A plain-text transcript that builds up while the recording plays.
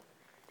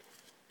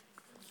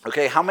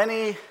Okay, how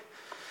many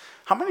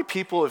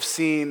people have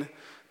seen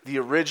the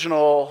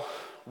original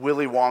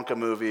Willy Wonka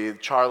movie,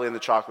 Charlie and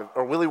the Chocolate,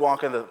 or Willy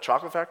Wonka and the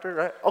Chocolate Factory,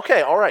 right?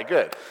 Okay, all right,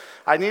 good.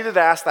 I needed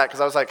to ask that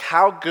because I was like,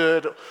 how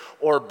good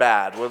or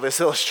bad will this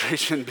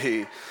illustration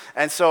be?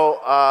 And so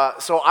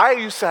I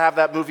used to have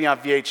that movie on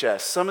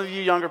VHS. Some of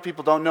you younger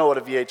people don't know what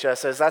a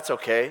VHS is. That's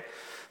okay.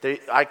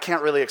 I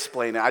can't really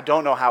explain it. I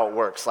don't know how it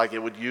works. Like, it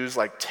would use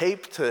like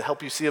tape to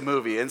help you see a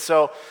movie. And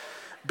so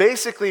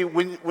basically,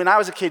 when I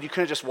was a kid, you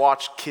couldn't just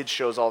watch kids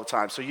shows all the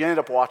time. So you ended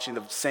up watching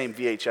the same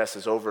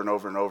VHSs over and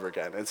over and over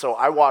again. And so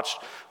I watched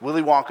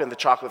Willy Wonka and the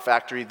Chocolate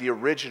Factory, the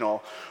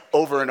original,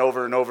 over and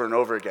over and over and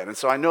over again. And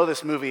so I know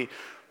this movie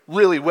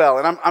really well.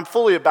 And I'm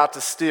fully about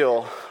to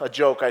steal a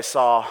joke I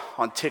saw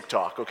on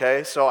TikTok,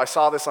 okay? So I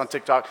saw this on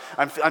TikTok.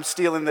 I'm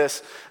stealing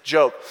this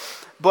joke.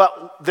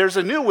 But there's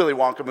a new Willy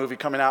Wonka movie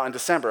coming out in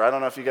December. I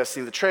don't know if you guys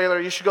seen the trailer.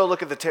 You should go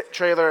look at the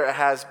trailer. It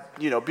has,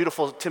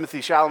 beautiful Timothée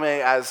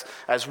Chalamet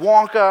as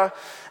Wonka.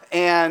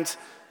 And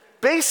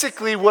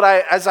basically,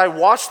 as I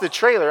watched the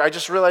trailer, I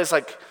just realized,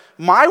 like,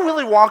 my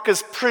Willy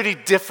Wonka's pretty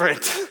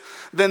different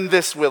than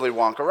this Willy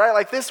Wonka, right?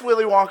 Like, this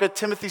Willy Wonka,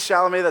 Timothée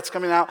Chalamet, that's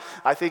coming out,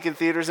 I think, in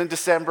theaters in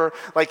December.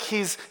 Like,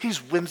 he's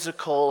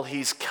whimsical,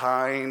 he's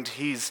kind,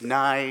 he's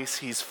nice,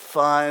 he's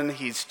fun,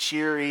 he's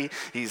cheery,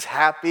 he's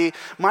happy.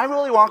 My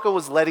Willy Wonka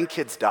was letting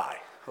kids die,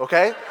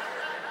 okay?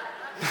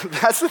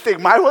 That's the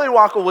thing. My Willy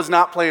Wonka was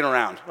not playing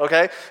around,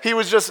 okay?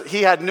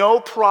 He had no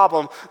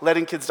problem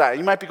letting kids die.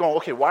 You might be going,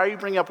 okay, why are you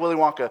bringing up Willy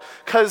Wonka?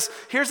 Because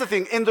here's the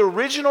thing. In the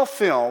original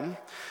film,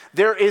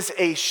 there is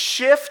a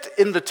shift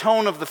in the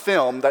tone of the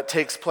film that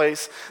takes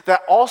place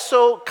that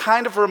also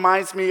kind of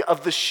reminds me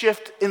of the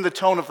shift in the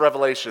tone of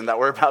Revelation that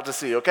we're about to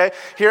see, okay?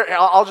 Here,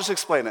 I'll just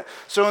explain it.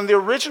 So in the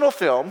original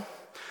film,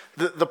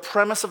 the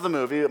premise of the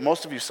movie,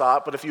 most of you saw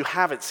it, but if you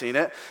haven't seen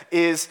it,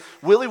 is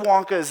Willy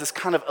Wonka is this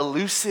kind of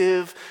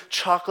elusive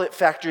chocolate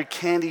factory,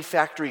 candy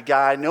factory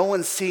guy. No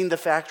one's seen the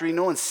factory.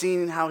 No one's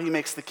seen how he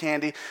makes the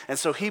candy. And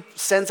so he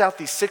sends out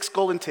these 6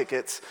 golden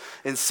tickets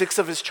in 6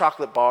 of his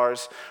chocolate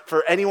bars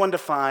for anyone to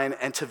find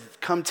and to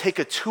come take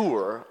a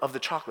tour of the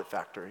chocolate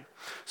factory.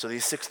 So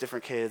these 6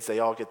 different kids, they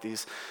all get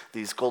these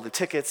golden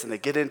tickets, and they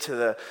get into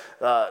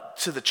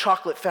the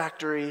chocolate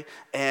factory.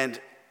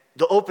 And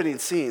the opening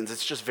scenes,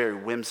 it's just very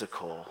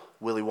whimsical.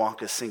 Willy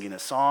Wonka's singing a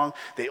song.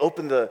 They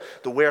open the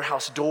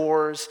warehouse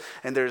doors,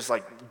 and there's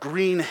like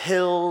green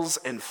hills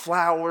and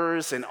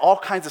flowers and all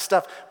kinds of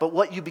stuff. But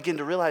what you begin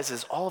to realize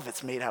is all of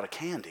it's made out of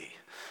candy.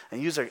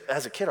 And you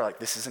as a kid are like,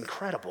 this is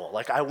incredible.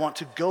 Like, I want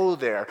to go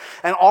there.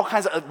 And all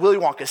kinds of, Willy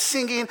Wonka's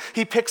singing.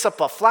 He picks up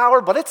a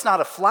flower, but it's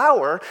not a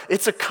flower.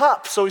 It's a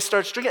cup. So he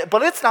starts drinking it.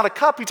 But it's not a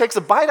cup. He takes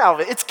a bite out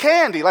of it. It's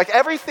candy. Like,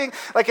 everything,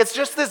 like, it's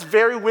just this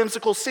very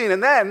whimsical scene.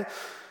 And then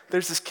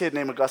there's this kid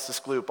named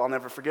Augustus Gloop. I'll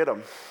never forget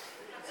him.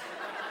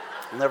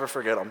 I'll never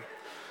forget him.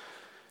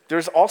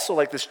 There's also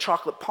like this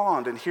chocolate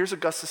pond, and here's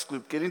Augustus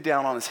Gloop getting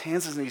down on his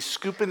hands and knees,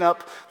 scooping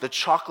up the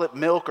chocolate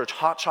milk or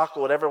hot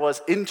chocolate, whatever it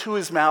was, into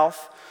his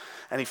mouth,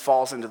 and he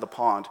falls into the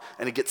pond,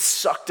 and he gets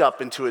sucked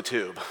up into a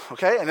tube,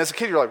 okay? And as a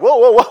kid, you're like,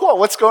 whoa,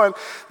 what's going on?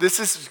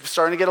 This is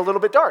starting to get a little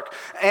bit dark.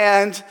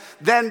 And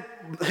then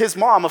his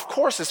mom, of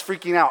course, is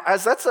freaking out,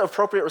 as that's the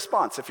appropriate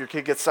response if your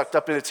kid gets sucked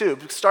up in a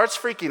tube. Starts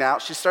freaking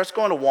out. She starts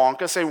going to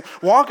Wonka, saying,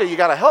 Wonka, you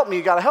gotta help me.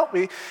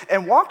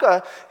 And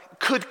Wonka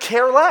could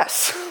care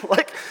less.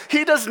 Like,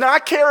 he does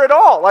not care at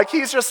all. Like,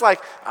 he's just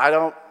like,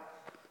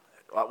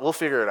 we'll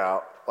figure it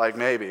out. Like,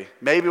 maybe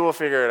we'll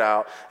figure it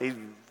out. He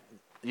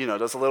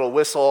does a little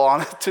whistle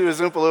on to his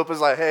Oompa Loompas,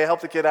 like, hey, help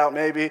the kid out,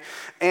 maybe.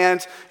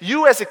 And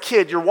you as a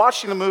kid, you're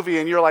watching the movie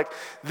and you're like,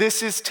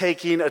 this is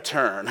taking a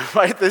turn,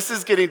 right? This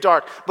is getting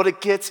dark, but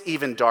it gets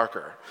even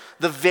darker.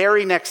 The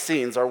very next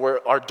scenes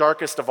are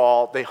darkest of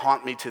all. They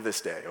haunt me to this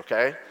day,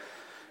 okay?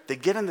 They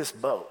get in this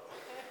boat.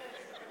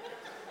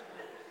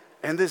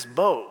 And this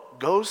boat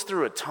goes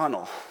through a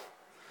tunnel.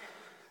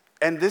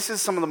 And this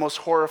is some of the most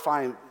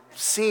horrifying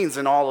scenes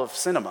in all of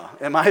cinema,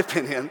 in my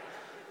opinion.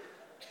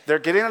 They're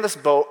getting on this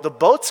boat. The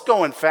boat's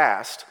going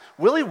fast.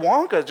 Willy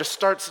Wonka just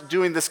starts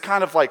doing this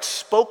kind of like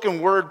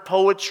spoken word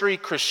poetry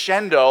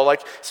crescendo,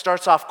 like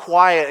starts off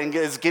quiet and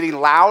is getting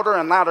louder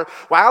and louder.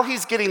 While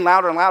he's getting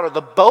louder and louder,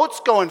 the boat's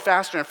going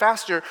faster and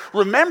faster.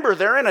 Remember,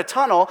 they're in a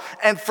tunnel,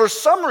 and for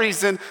some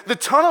reason, the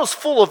tunnel's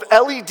full of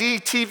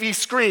LED TV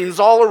screens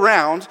all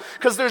around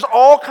because there's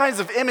all kinds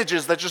of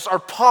images that just are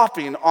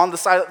popping on the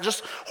side,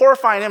 just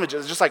horrifying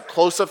images, just like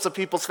close-ups of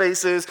people's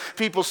faces,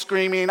 people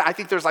screaming. I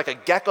think there's like a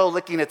gecko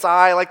licking its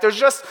eye. Like, there's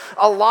just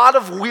a lot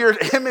of weird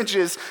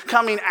images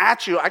coming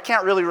at you. I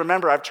can't really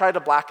remember. I've tried to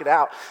black it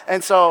out.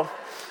 And so,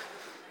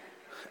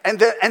 and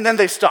then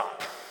they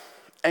stop.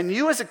 And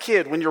you as a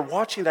kid, when you're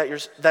watching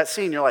that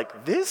scene, you're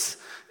like, this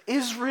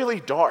is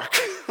really dark.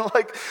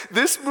 Like,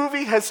 this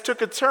movie has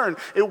took a turn.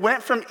 It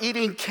went from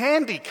eating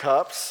candy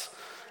cups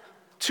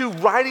to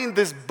riding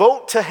this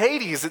boat to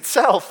Hades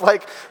itself.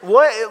 Like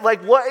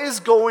what is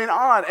going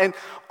on? And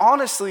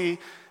honestly,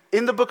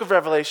 in the book of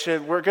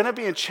Revelation, we're going to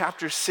be in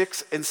chapter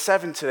 6 and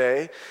 7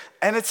 today,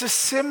 and it's a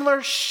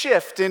similar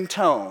shift in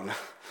tone.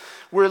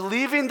 We're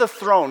leaving the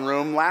throne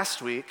room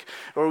last week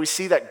where we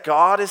see that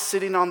God is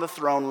sitting on the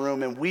throne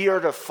room and we are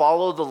to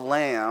follow the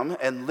Lamb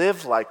and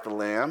live like the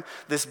Lamb.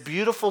 This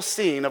beautiful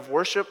scene of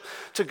worship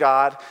to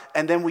God.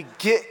 And then we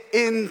get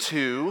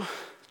into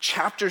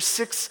chapter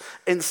 6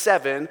 and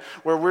 7,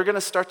 where we're going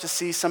to start to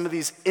see some of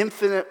these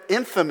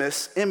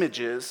infamous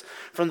images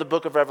from the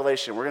book of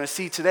Revelation. We're going to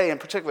see today in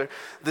particular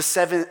the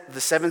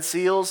seven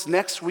seals.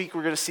 Next week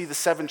we're going to see the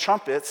 7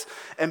 trumpets.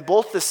 And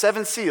both the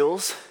 7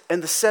 seals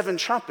and the 7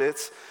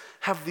 trumpets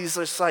have these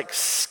just like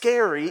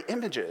scary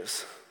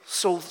images.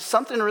 So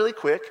something really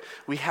quick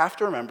we have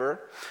to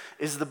remember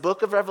is the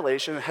book of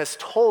Revelation has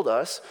told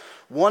us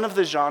one of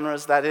the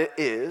genres that it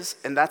is,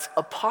 and that's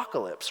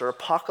apocalypse or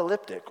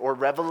apocalyptic or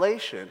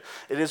revelation.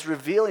 It is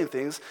revealing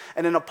things.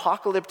 And in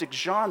apocalyptic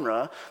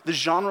genre, the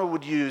genre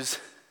would use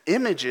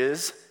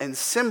images and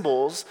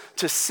symbols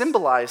to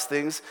symbolize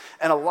things.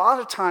 And a lot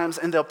of times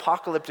in the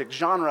apocalyptic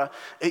genre,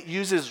 it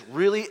uses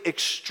really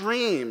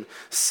extreme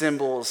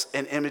symbols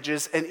and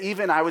images, and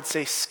even, I would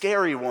say,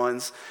 scary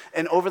ones.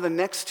 And over the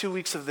next 2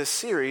 weeks of this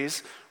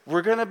series,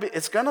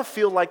 it's gonna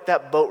feel like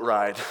that boat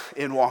ride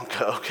in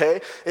Wonka,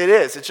 okay? It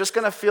is. It's just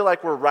gonna feel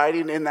like we're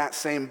riding in that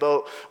same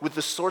boat with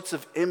the sorts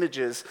of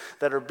images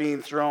that are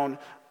being thrown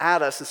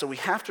at us. And so we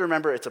have to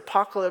remember it's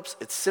apocalypse,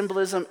 it's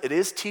symbolism, it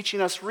is teaching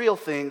us real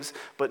things,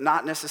 but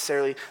not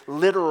necessarily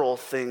literal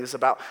things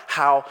about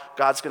how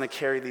God's gonna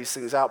carry these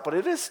things out. But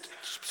it is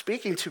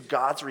speaking to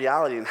God's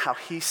reality and how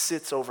he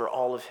sits over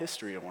all of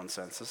history in one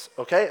sense,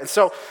 okay? And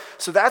so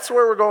that's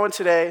where we're going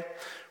today.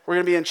 We're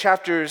going to be in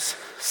chapters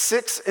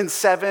 6 and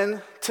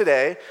 7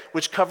 today,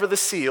 which cover the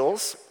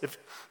seals.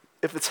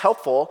 If it's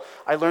helpful,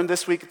 I learned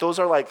this week those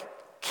are like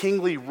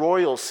kingly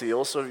royal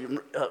seals. So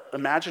you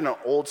imagine an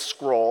old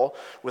scroll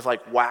with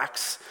like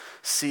wax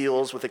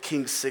seals with a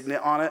king's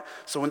signet on it.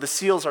 So when the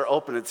seals are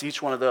open, it's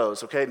each one of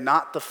those, okay?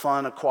 Not the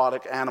fun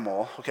aquatic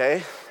animal,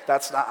 okay?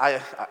 That's not,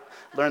 I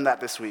learned that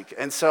this week.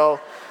 And so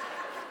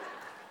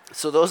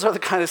those are the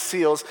kind of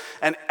seals,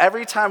 and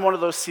every time one of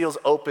those seals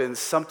opens,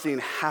 something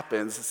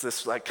happens. It's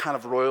this like kind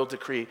of royal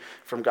decree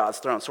from God's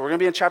throne. So we're going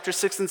to be in chapter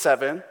 6 and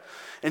 7.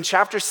 In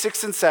chapter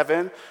 6 and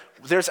 7,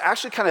 there's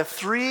actually kind of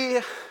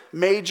 3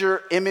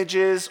 major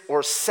images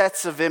or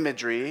sets of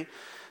imagery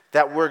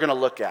that we're going to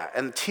look at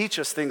and teach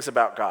us things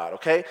about God,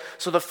 okay?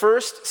 So the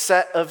first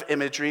set of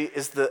imagery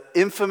is the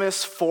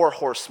infamous 4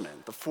 horsemen,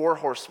 the 4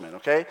 horsemen,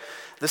 okay?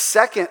 The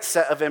second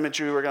set of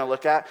imagery we're going to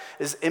look at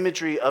is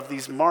imagery of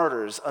these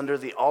martyrs under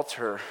the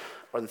altar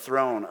and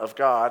throne of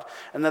God.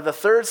 And then the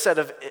third set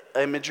of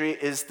imagery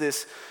is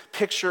this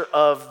picture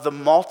of the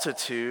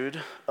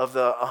multitude of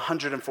the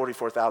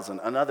 144,000,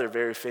 another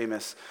very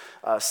famous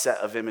set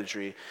of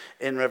imagery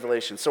in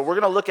Revelation. So we're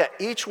going to look at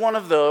each one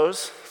of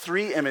those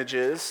 3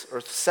 images or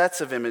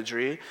sets of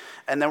imagery,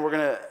 and then we're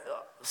going to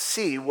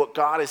see what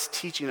God is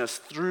teaching us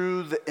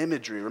through the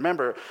imagery.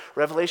 Remember,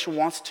 Revelation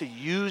wants to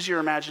use your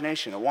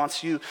imagination. It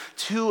wants you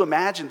to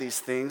imagine these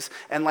things,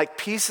 and like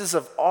pieces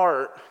of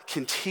art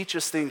can teach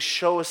us things,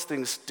 show us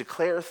things,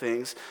 declare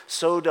things,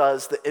 so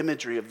does the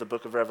imagery of the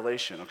book of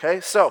Revelation, okay?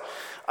 So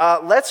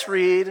let's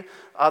read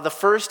the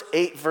first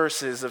 8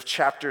 verses of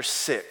chapter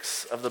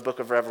 6 of the book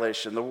of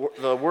Revelation.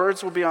 The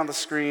words will be on the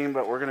screen,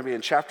 but we're going to be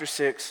in chapter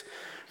 6,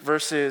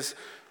 verses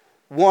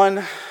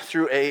 1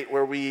 through 8,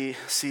 where we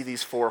see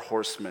these 4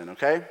 horsemen,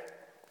 okay?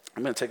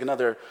 I'm going to take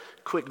another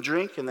quick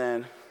drink and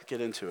then get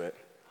into it.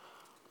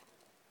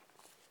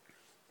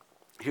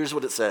 Here's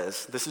what it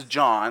says. This is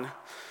John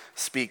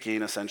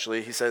speaking,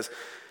 essentially. He says,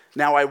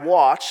 "Now I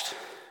watched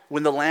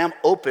when the Lamb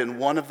opened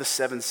one of the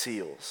 7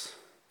 seals,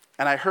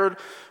 and I heard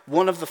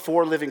one of the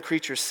 4 living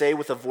creatures say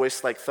with a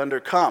voice like thunder,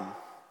 'Come.'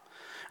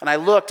 And I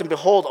looked, and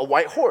behold, a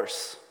white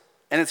horse.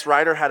 And its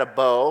rider had a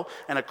bow,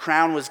 and a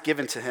crown was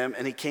given to him,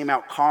 and he came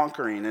out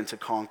conquering and to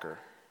conquer.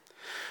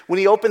 When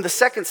he opened the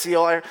second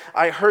seal,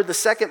 I heard the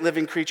second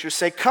living creature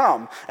say,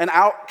 'Come.' And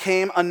out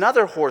came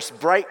another horse,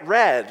 bright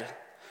red.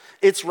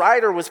 Its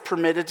rider was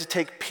permitted to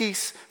take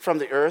peace from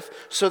the earth,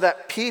 so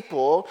that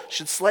people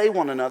should slay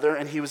one another,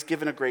 and he was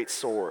given a great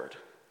sword.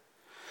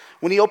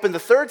 When he opened the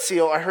third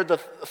seal, I heard the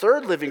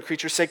third living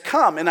creature say,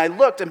 'Come.' And I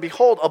looked, and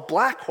behold, a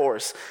black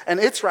horse, and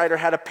its rider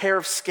had a pair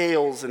of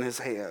scales in his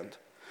hand.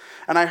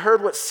 And I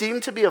heard what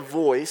seemed to be a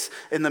voice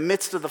in the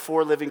midst of the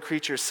 4 living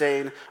creatures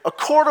saying, 'A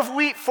quart of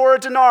wheat for a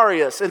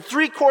denarius, and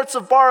 3 quarts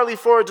of barley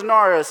for a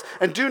denarius,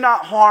 and do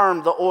not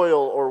harm the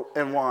oil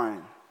and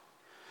wine.'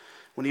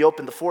 When he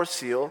opened the 4th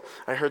seal,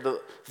 I heard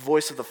the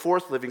voice of the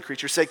 4th living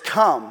creature say,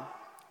 'Come.'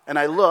 And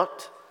I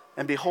looked,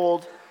 and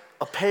behold,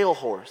 a pale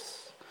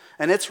horse,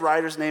 and its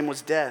rider's name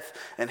was Death,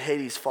 and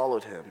Hades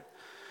followed him.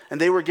 And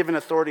they were given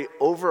authority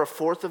over a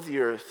fourth of the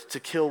earth to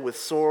kill with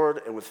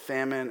sword and with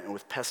famine and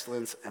with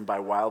pestilence and by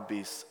wild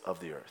beasts of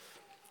the earth."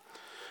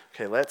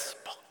 Okay, let's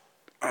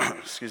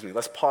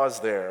pause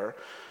there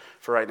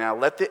for right now.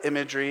 Let the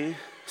imagery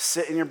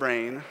sit in your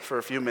brain for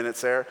a few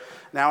minutes there.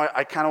 Now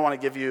I kind of want to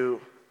give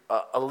you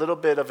a little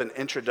bit of an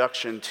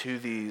introduction to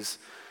these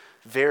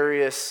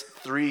various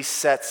 3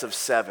 sets of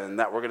 7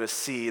 that we're going to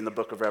see in the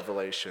book of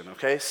Revelation,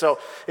 okay? So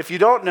if you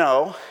don't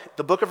know,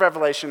 the book of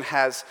Revelation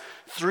has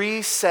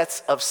 3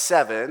 sets of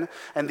 7,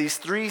 and these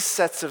 3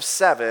 sets of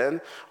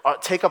 7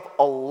 take up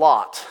a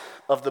lot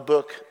of the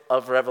book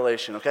of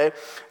Revelation, okay?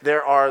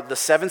 There are the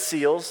 7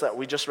 seals that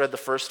we just read the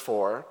first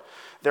 4.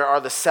 There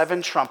are the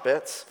 7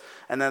 trumpets,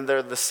 and then there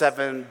are the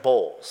 7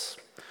 bowls.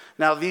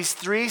 Now, these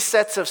 3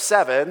 sets of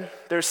 7,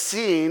 they're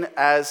seen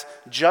as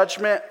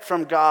judgment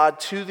from God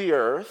to the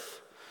earth,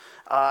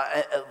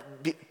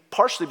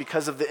 partially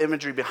because of the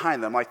imagery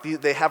behind them. Like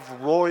they have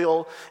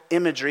royal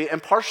imagery,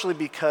 and partially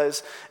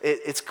because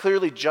it's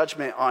clearly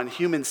judgment on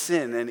human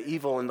sin and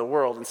evil in the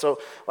world. And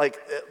so,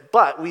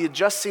 but we had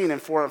just seen in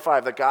 4 and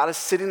 5 that God is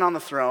sitting on the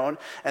throne,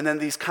 and then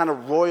these kind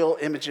of royal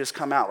images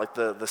come out, like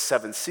the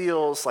 7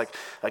 seals, like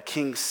a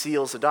king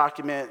seals a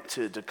document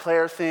to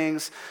declare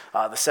things,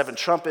 the 7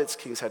 trumpets,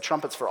 kings had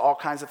trumpets for all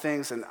kinds of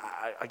things, and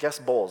I guess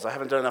bowls. I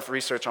haven't done enough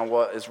research on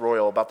what is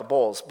royal about the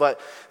bowls,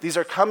 but these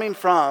are coming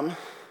from,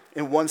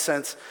 in one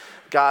sense,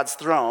 God's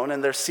throne,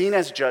 and they're seen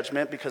as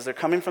judgment because they're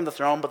coming from the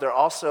throne, but they're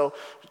also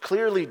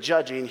clearly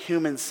judging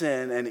human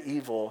sin and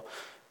evil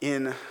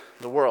in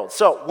the world.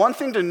 So one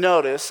thing to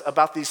notice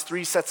about these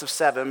 3 sets of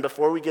 7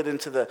 before we get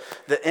into the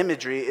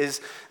imagery is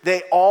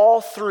they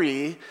all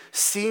 3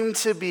 seem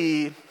to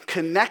be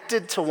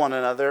connected to one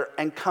another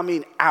and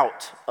coming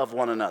out of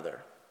one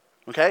another.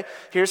 Okay?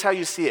 Here's how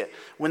you see it.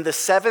 When the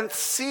 7th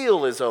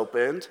seal is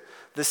opened,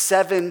 the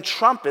 7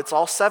 trumpets,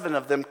 all 7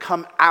 of them,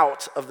 come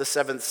out of the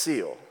 7th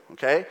seal,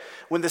 okay?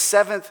 When the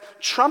 7th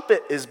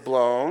trumpet is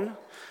blown,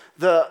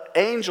 the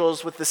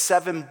angels with the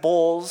 7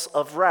 bowls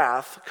of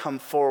wrath come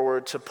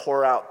forward to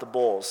pour out the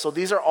bowls. So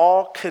these are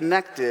all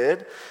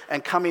connected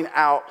and coming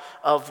out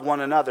of one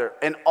another.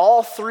 And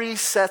all 3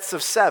 sets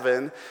of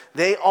 7,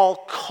 they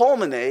all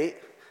culminate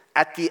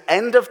at the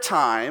end of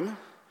time,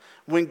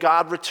 when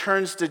God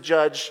returns to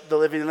judge the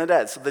living and the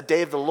dead. So the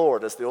day of the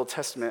Lord, as the Old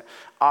Testament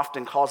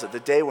often calls it, the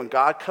day when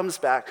God comes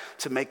back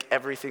to make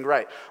everything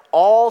right.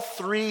 All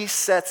 3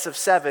 sets of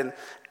 7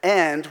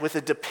 end with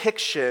a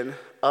depiction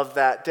of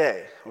that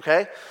day,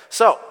 okay?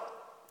 So,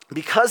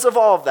 because of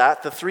all of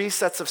that, the 3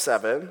 sets of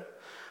 7,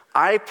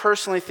 I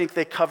personally think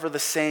they cover the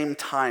same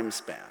time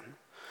span.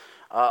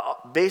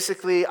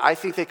 Basically, I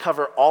think they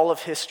cover all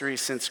of history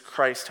since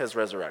Christ has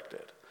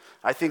resurrected.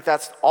 I think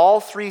that's all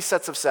 3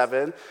 sets of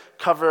 7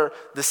 cover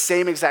the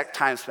same exact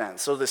time span.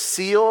 So the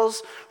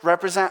seals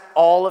represent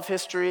all of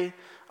history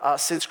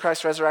since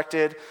Christ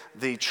resurrected.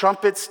 The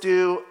trumpets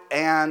do,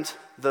 and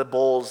the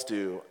bowls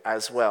do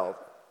as well.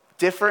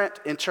 Different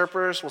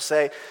interpreters will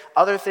say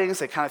other things.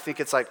 They kind of think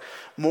it's like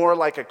more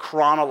like a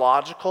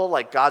chronological,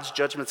 like God's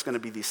judgment's going to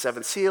be these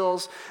 7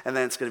 seals, and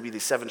then it's going to be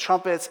these 7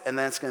 trumpets, and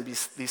then it's going to be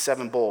these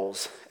 7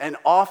 bowls. And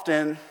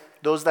often,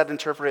 those that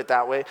interpret it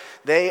that way,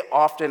 they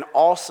often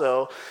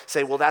also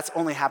say, well, that's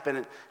only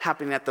happening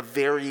at the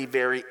very,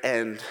 very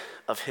end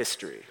of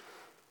history.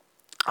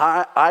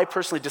 I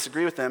personally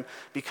disagree with them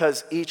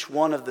because each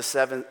one of the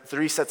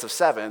 3 sets of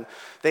 7,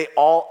 they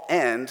all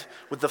end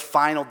with the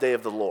final day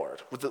of the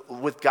Lord,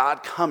 with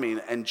God coming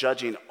and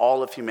judging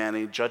all of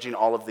humanity, judging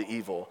all of the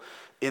evil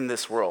in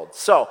this world.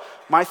 So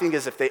my thing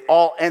is, if they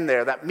all end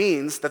there, that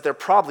means that they're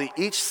probably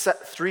each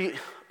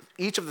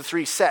of the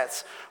 3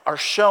 sets are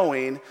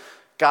showing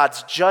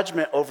God's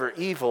judgment over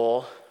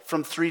evil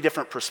from 3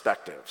 different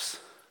perspectives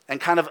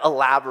and kind of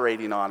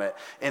elaborating on it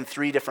in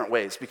 3 different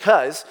ways,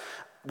 because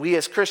we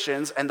as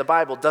Christians and the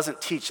Bible doesn't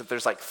teach that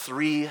there's like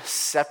 3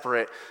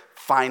 separate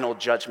final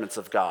judgments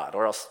of God,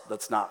 or else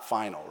that's not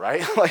final,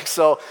 right?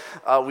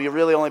 We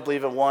really only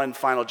believe in one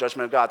final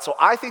judgment of God. So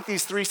I think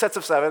these 3 sets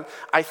of 7,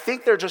 I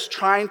think they're just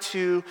trying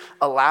to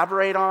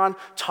elaborate on,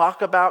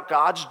 talk about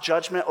God's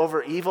judgment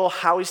over evil,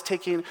 how he's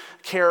taking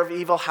care of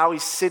evil, how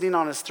he's sitting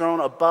on his throne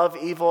above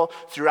evil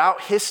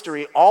throughout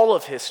history, all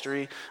of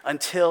history,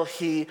 until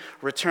he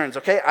returns,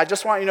 okay? I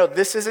just want you to know,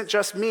 this isn't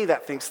just me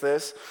that thinks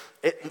this.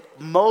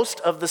 Most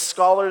of the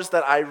scholars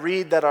that I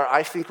read that are,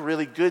 I think,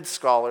 really good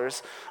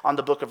scholars on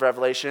the book of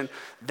Revelation,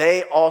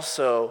 they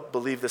also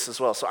believe this as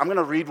well. So I'm going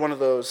to read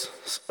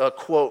a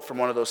quote from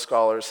one of those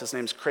scholars. His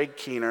name's Craig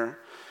Keener.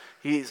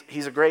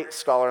 He's a great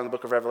scholar in the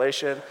book of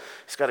Revelation.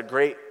 He's got a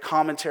great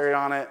commentary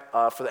on it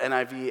for the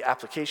NIV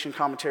application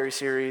commentary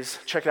series.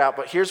 Check it out.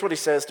 But here's what he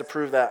says to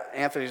prove that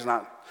Anthony's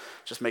not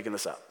just making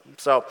this up.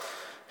 So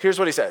here's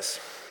what he says.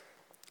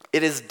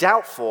 It is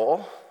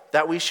doubtful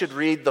that we should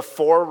read the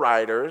 4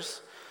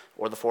 riders,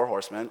 or the 4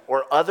 horsemen,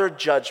 or other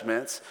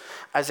judgments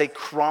as a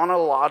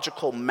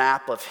chronological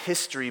map of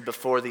history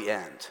before the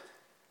end.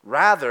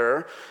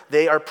 Rather,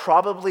 they are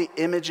probably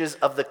images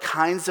of the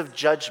kinds of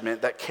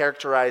judgment that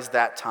characterized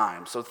that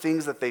time, so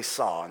things that they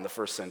saw in the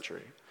first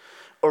century,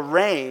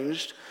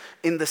 arranged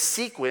in the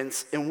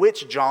sequence in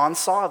which John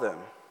saw them.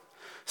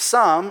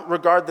 Some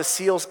regard the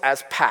seals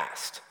as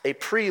past, a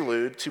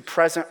prelude to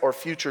present or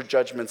future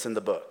judgments in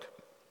the book.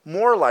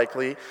 More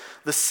likely,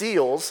 the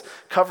seals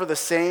cover the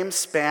same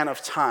span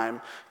of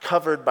time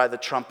covered by the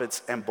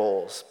trumpets and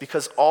bowls,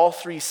 because all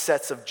 3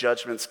 sets of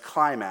judgments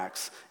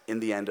climax in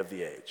the end of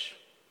the age.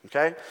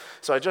 okay?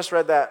 So I just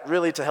read that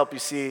really to help you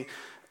see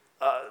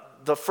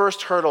the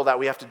first hurdle that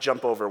we have to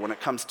jump over when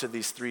it comes to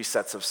these 3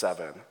 sets of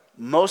 7.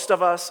 Most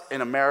of us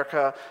in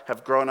America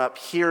have grown up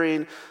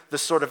hearing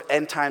this sort of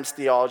end times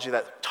theology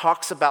that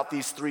talks about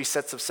these 3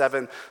 sets of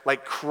 7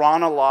 like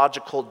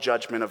chronological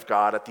judgment of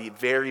God at the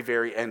very,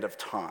 very end of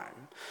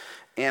time.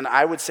 And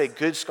I would say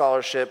good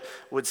scholarship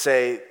would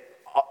say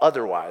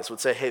otherwise, would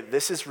say, hey,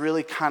 this is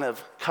really kind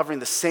of covering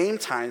the same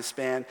time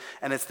span,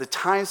 and it's the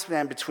time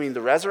span between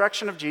the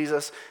resurrection of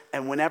Jesus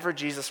and whenever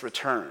Jesus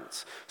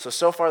returns.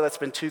 So far that's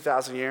been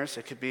 2,000 years.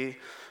 It could be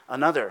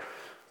another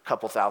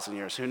couple thousand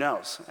years, who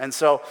knows? And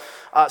so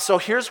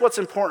here's what's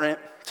important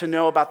to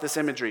know about this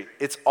imagery.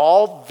 It's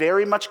all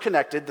very much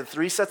connected. The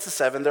 3 sets of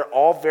 7, they're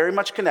all very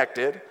much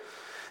connected.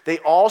 They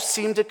all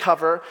seem to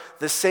cover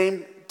the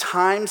same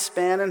time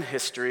span in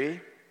history.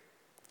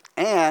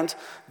 And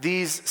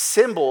these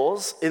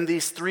symbols in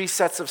these 3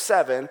 sets of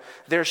 7,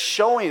 they're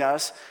showing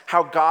us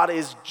how God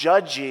is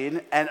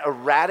judging and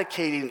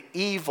eradicating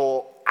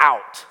evil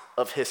out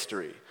of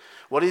history.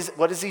 What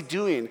is he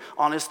doing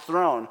on his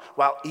throne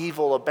while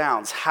evil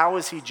abounds? How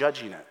is he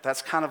judging it?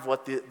 That's kind of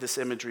what this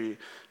imagery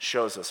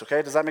shows us,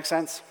 okay? Does that make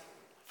sense?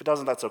 If it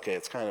doesn't, that's okay.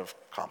 It's kind of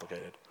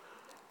complicated.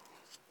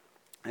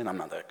 And I'm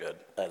not that good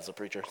as a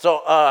preacher.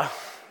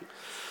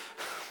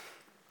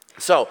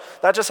 So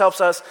that just helps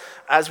us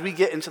as we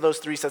get into those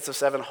 3 sets of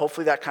 7.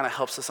 Hopefully that kind of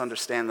helps us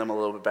understand them a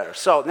little bit better.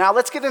 So now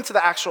let's get into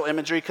the actual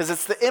imagery, because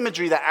it's the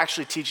imagery that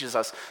actually teaches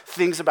us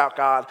things about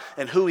God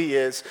and who he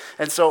is.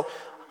 And so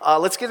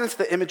let's get into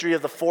the imagery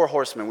of the 4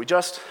 horsemen. We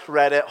just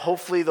read it.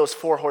 Hopefully those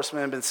 4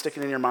 horsemen have been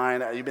sticking in your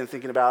mind. You've been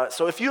thinking about it.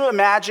 So if you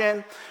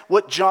imagine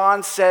what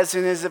John says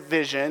in his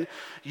vision,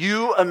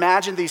 you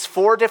imagine these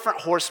 4 different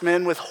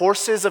horsemen with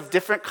horses of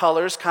different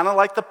colors, kind of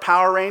like the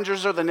Power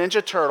Rangers or the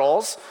Ninja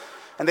Turtles.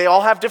 And they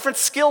all have different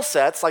skill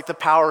sets, like the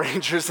Power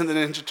Rangers and the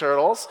Ninja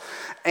Turtles.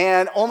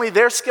 And only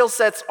their skill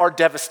sets are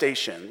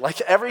devastation.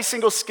 Like every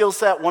single skill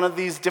set one of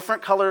these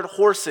different colored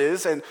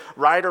horses and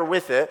rider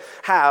with it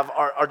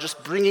are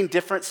just bringing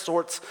different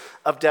sorts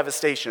of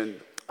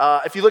devastation.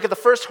 If you look at the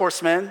first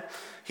horseman,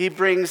 he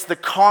brings the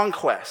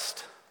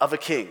conquest of a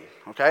king.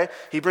 Okay?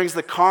 He brings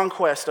the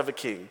conquest of a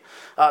king.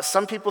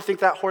 Some people think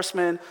that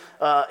horseman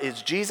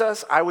is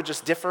Jesus. I would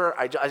just differ.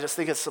 I just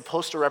think it's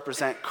supposed to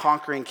represent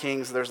conquering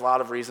kings. There's a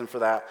lot of reason for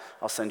that.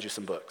 I'll send you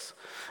some books.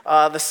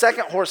 The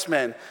second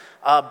horseman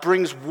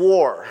brings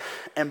war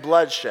and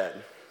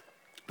bloodshed.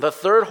 The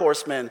third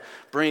horseman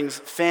brings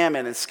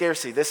famine and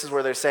scarcity. This is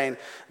where they're saying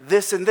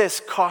this and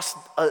this cost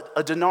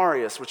a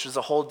denarius, which is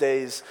a whole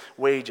day's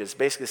wages.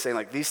 Basically saying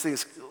like these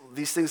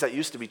things that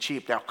used to be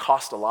cheap now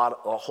cost a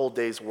whole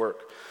day's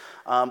work.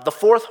 The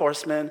fourth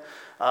horseman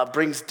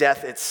brings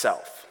death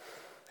itself.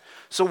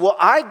 So what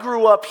I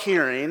grew up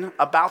hearing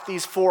about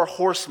these 4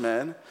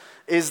 horsemen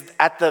is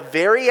at the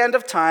very end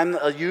of time,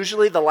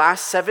 usually the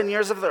last 7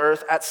 years of the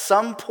earth, at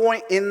some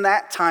point in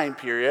that time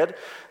period,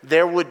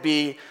 there would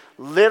be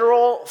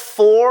literal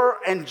 4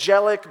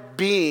 angelic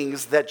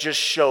beings that just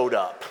showed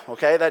up,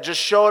 okay? That just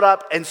showed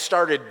up and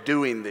started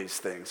doing these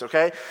things,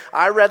 okay?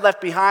 I read Left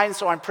Behind,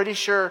 so I'm pretty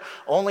sure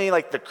only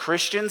like the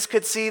Christians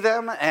could see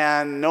them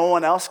and no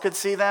one else could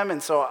see them.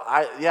 And so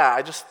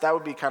that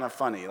would be kind of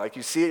funny. Like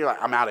you see it, you're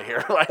like, I'm out of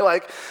here,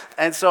 right?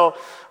 And so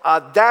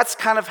that's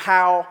kind of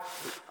how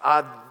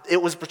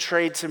it was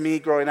portrayed to me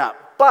growing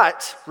up.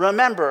 But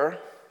remember,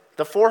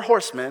 the 4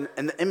 horsemen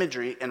and the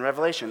imagery in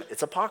Revelation,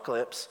 it's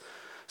apocalypse.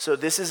 So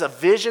this is a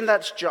vision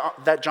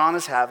that John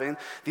is having.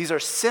 These are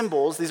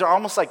symbols. These are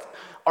almost like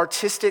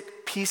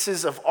artistic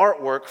pieces of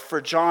artwork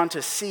for John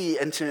to see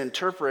and to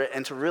interpret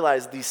and to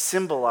realize these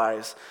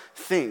symbolize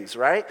things,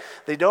 right?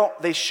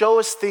 They show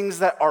us things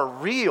that are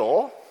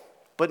real,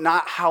 but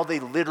not how they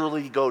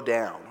literally go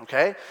down,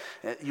 okay?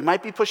 You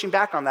might be pushing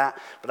back on that,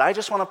 but I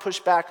just want to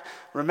push back.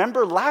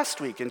 Remember last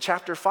week in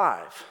chapter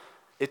 5,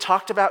 it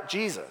talked about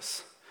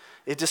Jesus.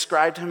 It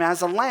described him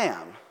as a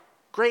lamb.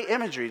 Great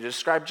imagery to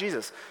describe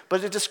Jesus,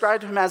 but it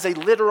described him as a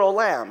literal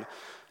lamb.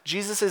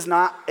 Jesus is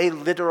not a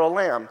literal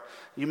lamb.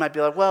 You might be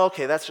like, well,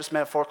 okay, that's just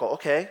metaphorical.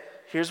 Okay,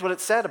 here's what it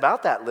said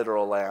about that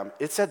literal lamb.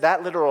 It said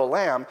that literal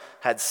lamb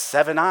had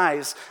 7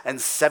 eyes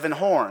and 7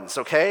 horns,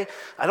 okay?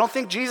 I don't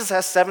think Jesus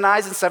has 7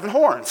 eyes and 7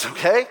 horns,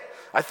 okay?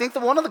 I think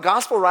that one of the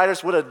gospel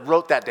writers would have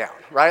wrote that down,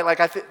 right? Like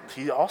I think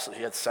he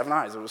had 7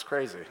 eyes. It was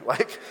crazy.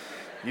 Like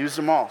used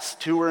them all.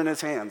 2 were in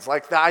his hands.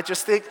 Like that, I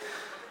just think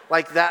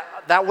like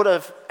that would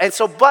have, and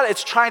so, but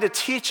it's trying to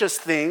teach us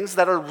things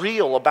that are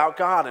real about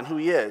God and who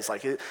he is.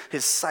 Like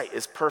his sight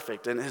is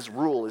perfect and his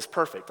rule is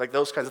perfect, like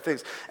those kinds of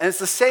things. And it's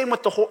the same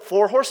with the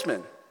 4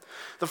 horsemen.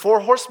 The 4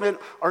 horsemen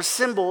are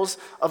symbols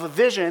of a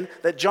vision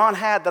that John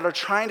had that are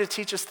trying to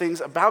teach us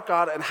things about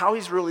God and how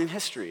he's ruling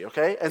history,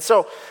 okay? And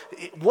so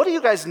what do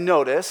you guys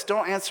notice?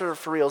 Don't answer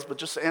for reals, but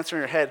just answer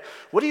in your head.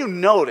 What do you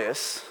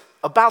notice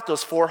about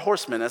those 4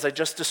 horsemen as I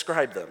just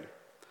described them?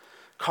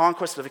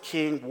 Conquest of a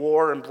king,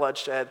 war and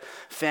bloodshed,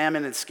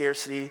 famine and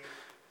scarcity,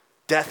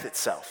 death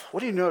itself. What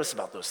do you notice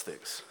about those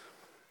things?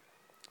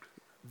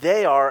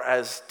 They are,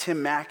 as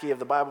Tim Mackey of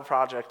the Bible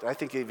Project, and I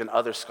think even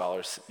other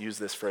scholars use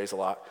this phrase a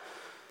lot,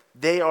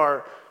 they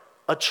are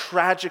a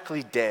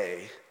tragically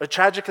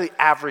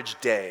average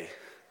day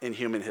in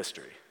human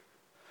history.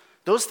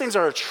 Those things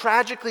are a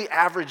tragically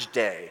average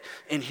day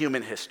in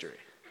human history.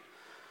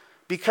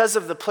 Because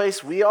of the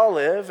place we all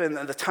live and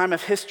the time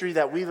of history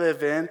that we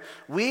live in,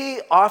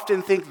 we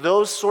often think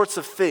those sorts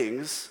of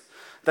things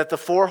that the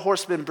four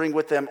horsemen bring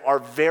with them are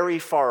very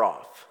far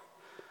off.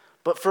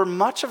 But for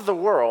much of the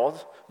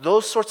world,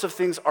 those sorts of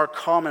things are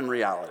common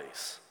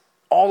realities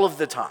all of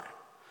the time.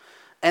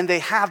 And they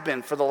have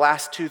been for the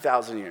last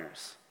 2,000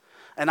 years.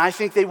 And I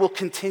think they will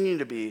continue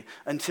to be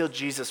until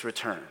Jesus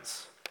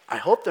returns. I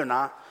hope they're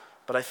not,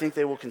 but I think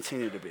they will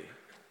continue to be.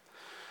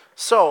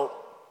 So,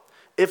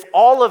 if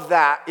all of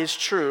that is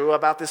true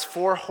about this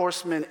four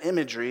horsemen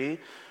imagery,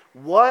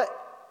 what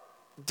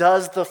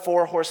does the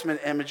four horsemen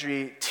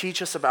imagery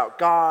teach us about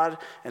God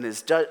and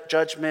his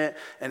judgment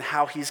and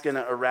how he's going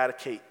to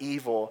eradicate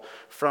evil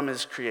from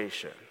his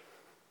creation?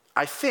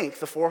 I think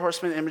the four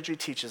horsemen imagery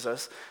teaches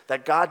us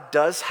that God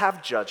does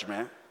have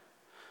judgment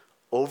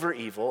over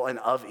evil and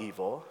of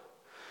evil,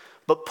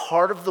 but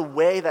part of the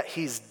way that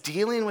he's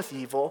dealing with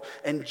evil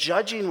and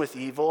judging with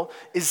evil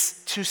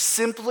is to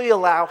simply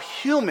allow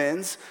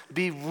humans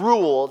be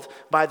ruled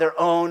by their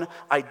own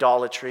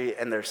idolatry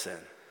and their sin.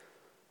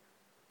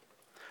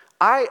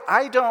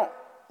 I don't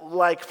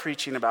like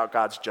preaching about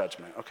God's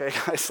judgment, okay,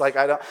 guys? Like,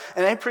 I don't,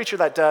 and any preacher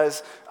that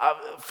does,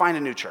 find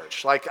a new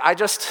church. Like, I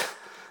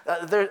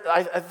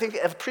think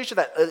a preacher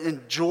that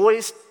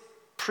enjoys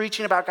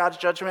preaching about God's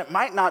judgment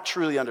might not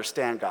truly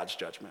understand God's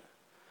judgment,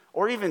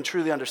 or even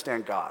truly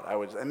understand God.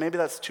 And maybe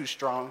that's too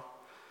strong.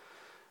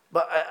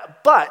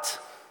 But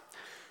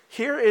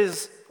here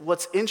is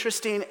what's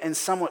interesting and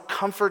somewhat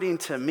comforting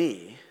to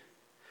me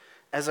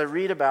as I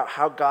read about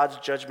how God's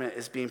judgment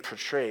is being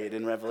portrayed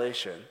in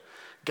Revelation.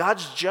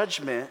 God's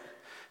judgment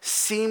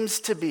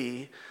seems to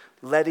be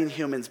letting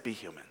humans be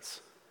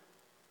humans.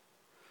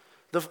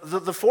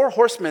 The four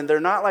horsemen, they're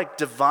not like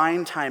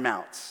divine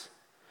timeouts.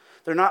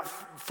 They're not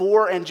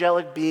four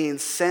angelic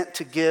beings sent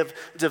to give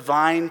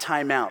divine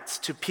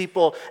timeouts to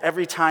people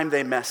every time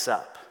they mess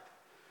up.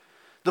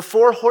 The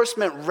four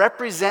horsemen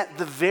represent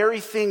the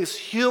very things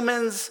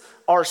humans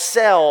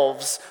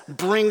ourselves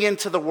bring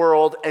into the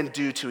world and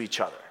do to each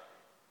other.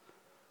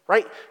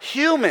 Right?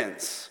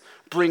 Humans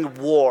bring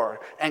war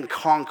and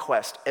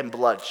conquest and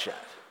bloodshed.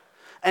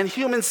 And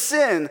human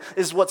sin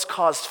is what's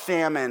caused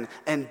famine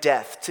and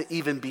death to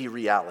even be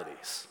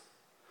realities.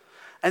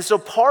 And so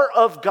part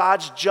of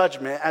God's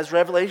judgment, as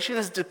Revelation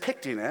is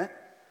depicting it,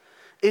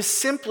 is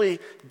simply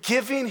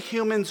giving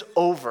humans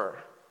over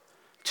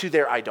to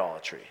their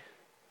idolatry.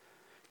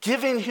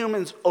 Giving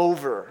humans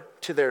over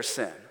to their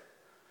sin.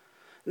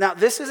 Now,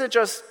 this isn't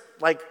just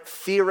like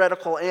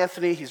theoretical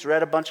Anthony. He's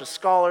read a bunch of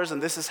scholars,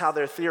 and this is how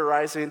they're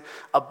theorizing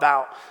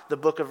about the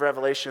book of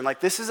Revelation. Like,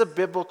 this is a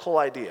biblical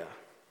idea.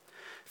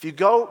 If you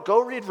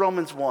go read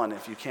Romans 1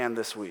 if you can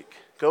this week.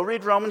 Go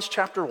read Romans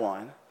chapter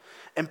 1.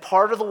 And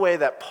part of the way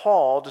that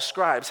Paul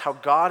describes how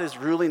God is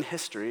ruling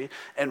history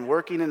and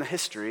working in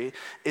history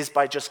is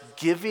by just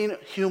giving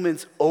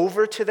humans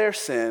over to their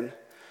sin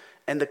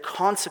and the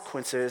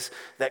consequences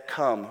that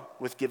come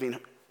with giving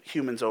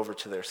humans over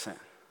to their sin.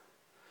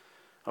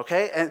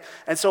 Okay?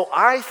 And so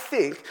I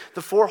think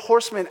the four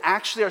horsemen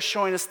actually are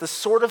showing us the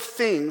sort of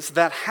things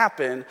that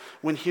happen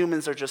when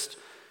humans are just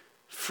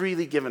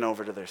freely given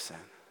over to their sin.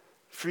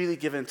 Freely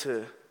given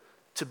to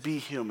be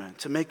human,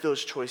 to make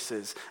those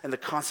choices and the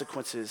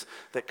consequences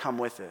that come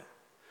with it.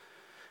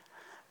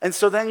 And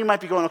so then you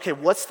might be going, okay,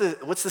 what's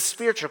the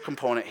spiritual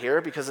component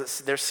here? Because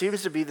there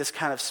seems to be this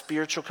kind of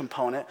spiritual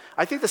component.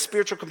 I think the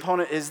spiritual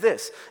component is that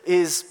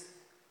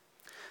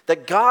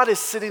God is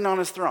sitting on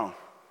his throne,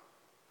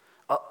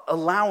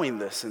 allowing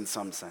this in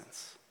some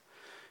sense.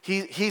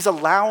 He's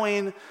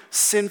allowing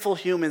sinful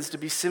humans to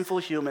be sinful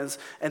humans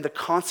and the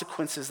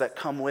consequences that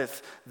come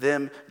with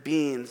them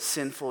being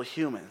sinful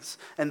humans.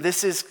 And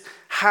this is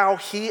how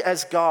he,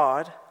 as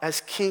God,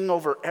 as king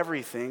over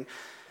everything,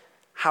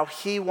 how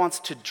he wants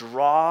to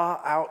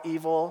draw out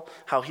evil,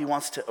 how he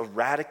wants to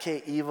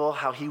eradicate evil,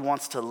 how he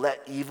wants to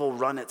let evil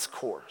run its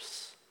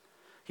course.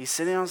 He's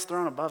sitting on his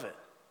throne above it,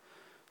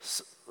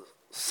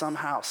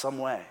 somehow, some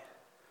way.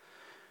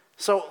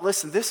 So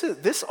listen,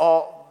 this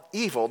all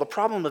evil, the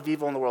problem of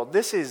evil in the world,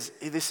 this is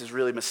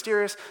really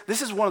mysterious.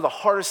 This is one of the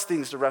hardest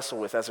things to wrestle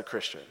with as a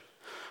Christian.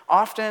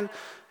 Often,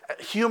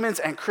 humans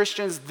and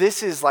Christians,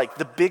 this is like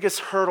the biggest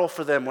hurdle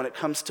for them when it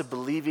comes to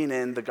believing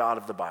in the God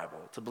of the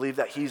Bible, to believe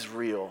that he's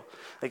real.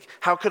 Like,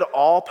 how could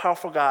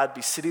all-powerful God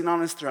be sitting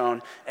on his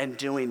throne and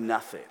doing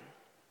nothing?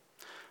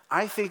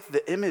 I think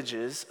the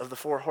images of the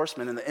four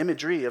horsemen and the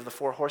imagery of the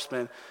four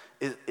horsemen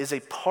is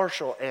a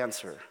partial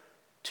answer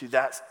to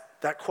that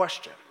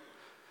question.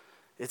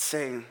 It's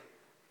saying,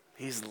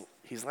 He's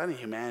letting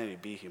humanity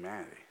be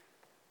humanity.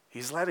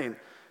 He's letting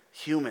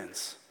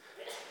humans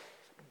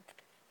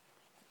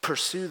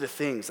pursue the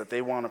things that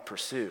they want to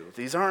pursue.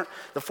 The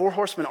four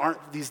horsemen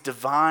aren't these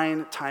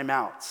divine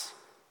timeouts.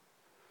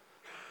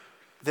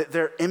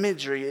 Their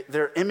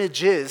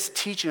images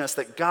teaching us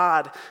that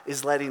God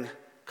is letting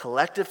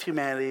collective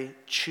humanity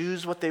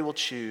choose what they will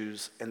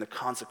choose and the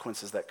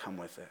consequences that come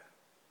with it.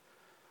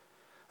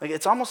 Like,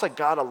 it's almost like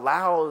God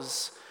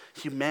allows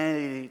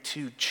humanity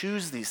to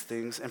choose these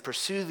things and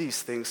pursue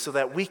these things so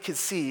that we can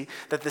see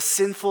that the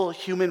sinful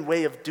human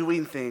way of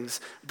doing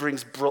things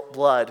brings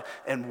blood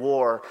and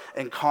war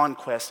and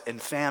conquest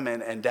and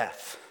famine and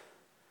death.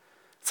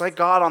 It's like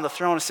God on the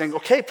throne is saying,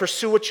 okay,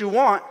 pursue what you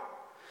want.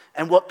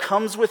 And what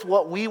comes with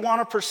what we want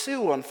to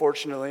pursue,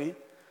 unfortunately,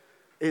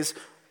 is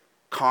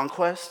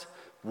conquest,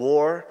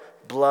 war,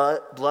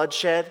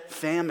 bloodshed,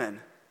 famine,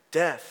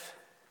 death.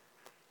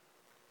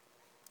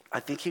 I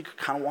think he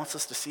kind of wants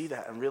us to see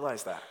that and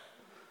realize that.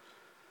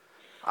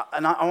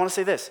 And I want to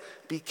say this: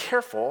 be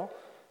careful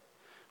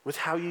with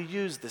how you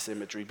use this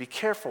imagery. Be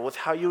careful with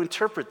how you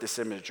interpret this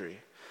imagery.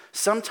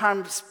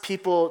 Sometimes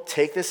people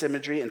take this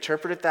imagery,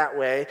 interpret it that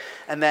way,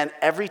 and then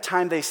every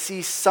time they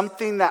see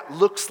something that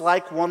looks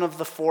like one of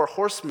the four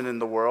horsemen in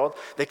the world,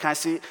 they kind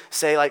of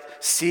say like,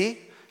 see,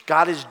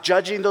 God is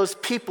judging those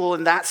people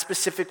in that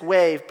specific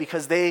way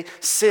because they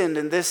sinned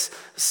in this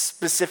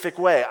specific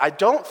way. I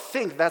don't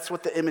think that's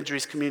what the imagery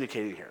is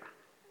communicating here.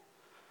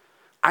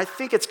 I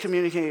think it's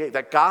communicating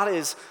that God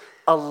is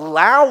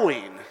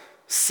allowing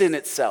sin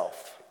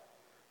itself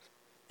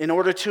in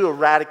order to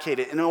eradicate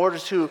it, in order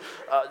to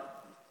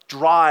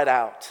draw it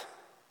out.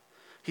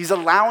 He's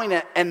allowing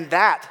it, and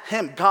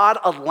God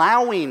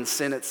allowing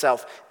sin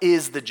itself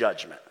is the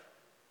judgment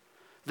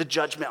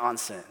on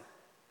sin.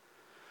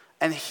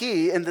 And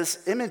he, in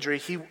this imagery,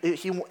 he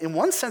in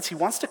one sense, he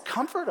wants to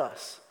comfort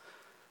us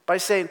by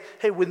saying,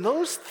 hey, when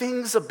those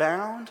things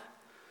abound,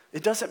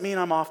 it doesn't mean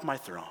I'm off my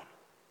throne.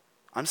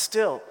 I'm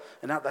still,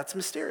 and now that's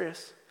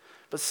mysterious,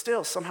 but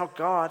still, somehow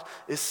God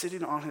is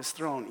sitting on his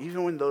throne,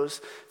 even when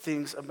those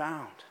things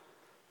abound.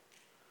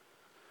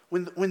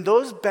 When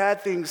those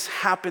bad things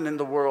happen in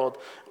the world,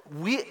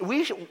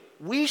 we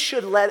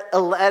should let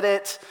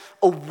it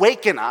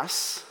awaken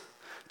us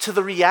to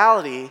the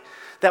reality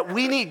that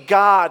we need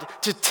God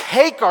to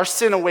take our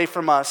sin away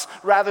from us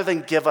rather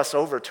than give us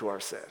over to our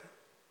sin.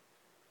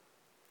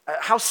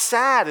 How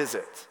sad is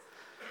it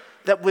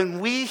that when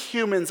we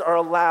humans are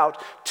allowed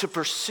to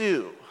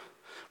pursue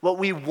what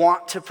we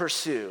want to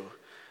pursue,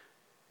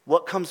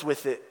 what comes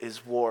with it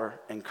is war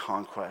and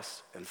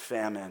conquest and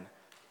famine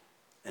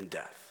and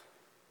death.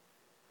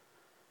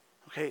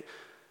 Okay,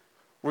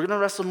 we're going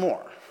to wrestle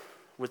more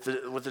with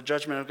the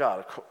judgment of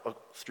God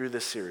through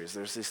this series.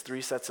 There's these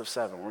 3 sets of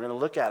 7. We're going to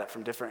look at it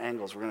from different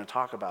angles. We're going to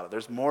talk about it.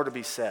 There's more to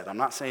be said. I'm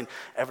not saying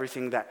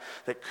everything that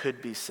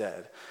could be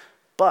said,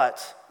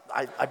 but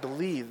I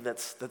believe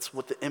that's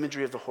what the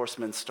imagery of the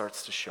horseman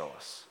starts to show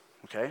us.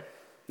 Okay?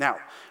 Now,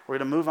 we're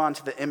going to move on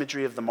to the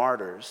imagery of the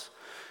martyrs.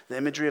 The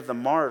imagery of the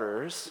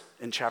martyrs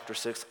in chapter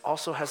 6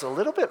 also has a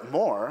little bit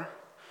more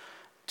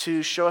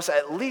to show us,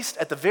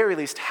 at the very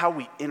least, how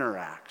we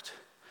interact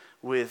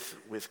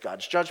with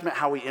God's judgment,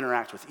 how we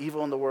interact with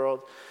evil in the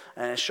world,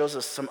 and it shows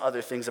us some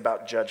other things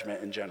about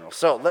judgment in general.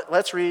 So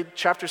let's read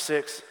chapter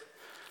 6,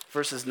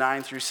 verses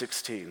 9 through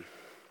 16.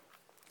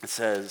 It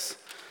says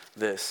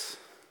this: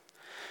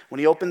 when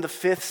he opened the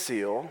 5th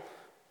seal,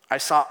 I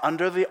saw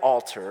under the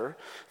altar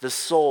the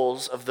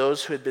souls of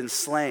those who had been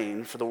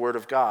slain for the word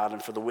of God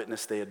and for the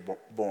witness they had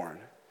borne.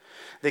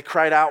 They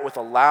cried out with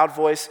a loud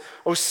voice,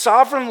 "O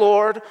sovereign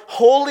Lord,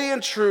 holy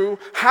and true,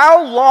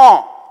 how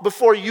long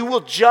before you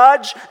will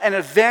judge and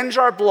avenge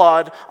our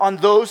blood on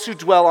those who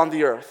dwell on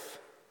the earth?"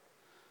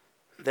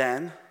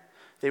 Then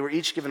they were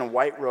each given a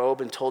white robe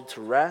and told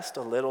to rest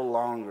a little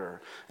longer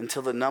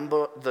until the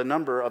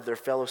number of their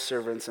fellow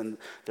servants and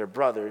their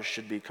brothers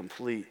should be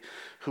complete,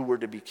 who were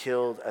to be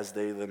killed as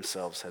they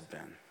themselves had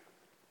been.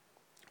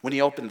 When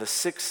he opened the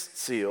 6th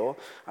seal,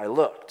 I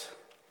looked,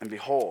 and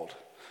behold,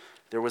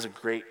 there was a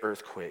great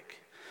earthquake,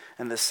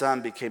 and the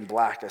sun became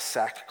black as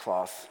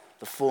sackcloth.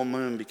 The full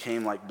moon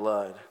became like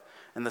blood,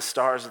 and the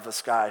stars of the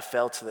sky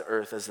fell to the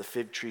earth as the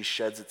fig tree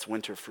sheds its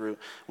winter fruit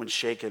when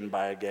shaken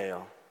by a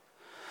gale.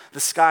 The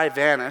sky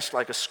vanished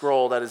like a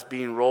scroll that is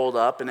being rolled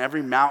up, and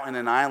every mountain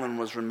and island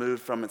was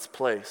removed from its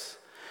place.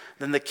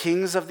 Then the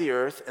kings of the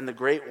earth and the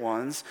great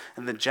ones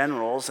and the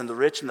generals and the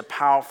rich and the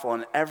powerful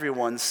and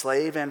everyone,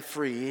 slave and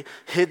free,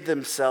 hid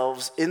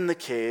themselves in the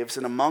caves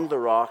and among the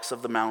rocks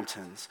of the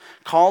mountains,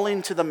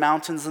 calling to the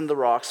mountains and the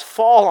rocks,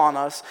 "Fall on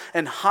us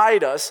and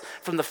hide us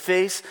from the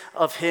face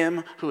of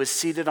him who is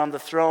seated on the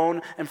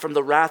throne and from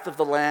the wrath of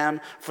the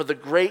Lamb, for the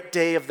great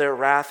day of their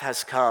wrath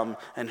has come,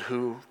 and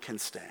who can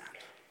stand?"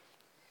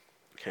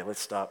 Okay,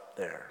 let's stop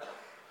there.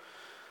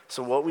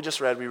 So what we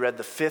just read, we read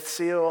the 5th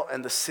seal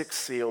and the 6th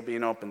seal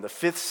being opened. The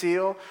 5th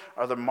seal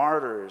are the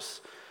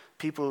martyrs,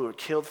 people who were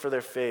killed for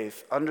their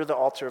faith under the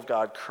altar of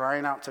God,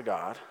 crying out to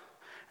God.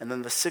 And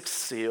then the 6th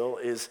seal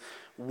is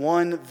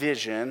one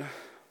vision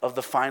of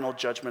the final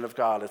judgment of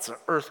God. It's an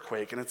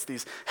earthquake, and it's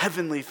these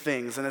heavenly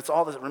things, and it's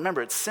all this.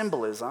 Remember, it's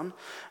symbolism,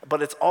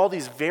 but it's all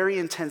these very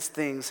intense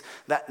things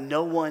that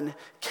no one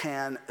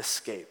can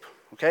escape.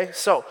 Okay,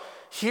 so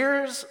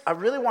I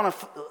really want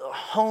to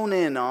hone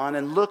in on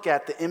and look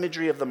at the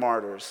imagery of the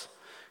martyrs.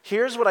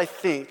 Here's what I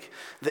think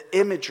the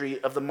imagery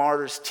of the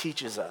martyrs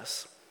teaches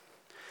us.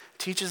 It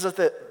teaches us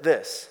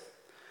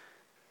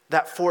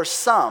that for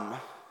some,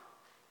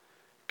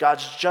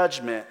 God's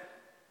judgment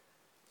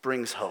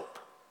brings hope.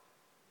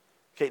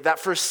 Okay, that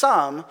for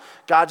some,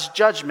 God's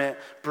judgment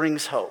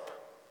brings hope.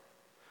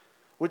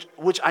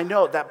 Which I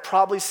know that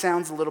probably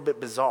sounds a little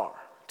bit bizarre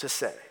to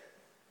say.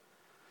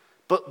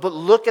 But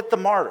look at the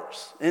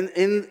martyrs in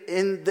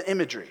the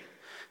imagery.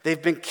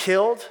 They've been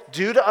killed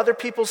due to other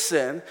people's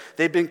sin.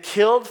 They've been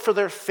killed for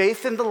their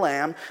faith in the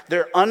Lamb.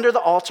 They're under the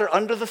altar,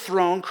 under the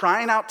throne,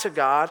 crying out to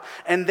God.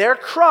 And their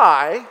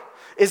cry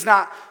is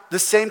not the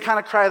same kind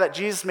of cry that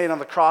Jesus made on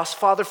the cross.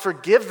 Father,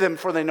 forgive them,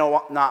 for they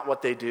know not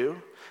what they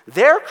do.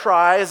 Their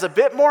cry is a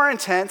bit more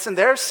intense, and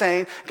they're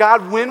saying,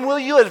 God, when will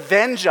you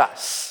avenge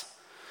us?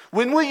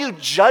 When will you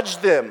judge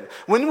them?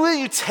 When will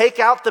you take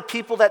out the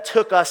people that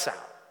took us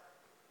out?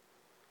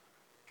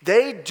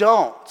 They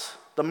don't,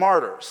 the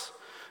martyrs,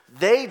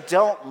 they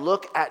don't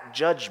look at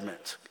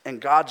judgment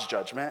and God's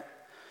judgment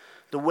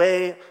the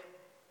way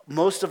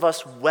most of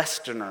us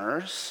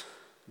Westerners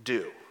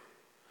do,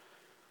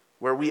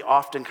 where we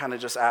often kind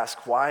of just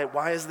ask,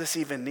 why is this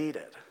even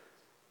needed?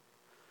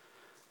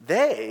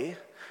 They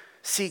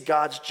see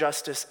God's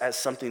justice as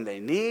something they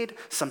need,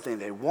 something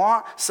they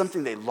want,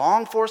 something they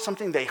long for,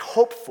 something they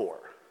hope for.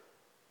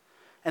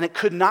 And it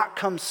could not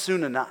come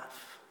soon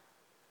enough.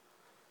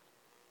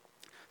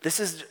 This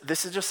is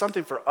just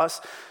something for us,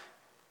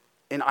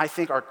 and I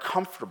think our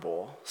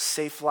comfortable,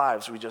 safe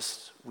lives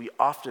we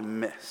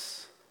often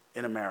miss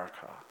in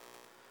America.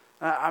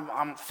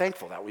 I'm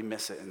thankful that we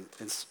miss it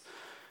in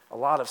a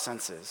lot of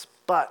senses.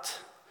 But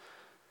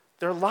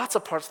there are lots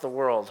of parts of the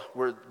world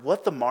where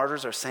what the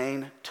martyrs are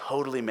saying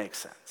totally makes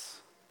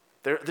sense.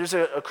 There's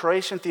a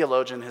Croatian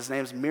theologian, his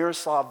name's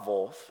Miroslav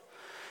Volf,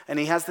 and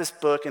he has this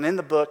book, and in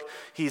the book,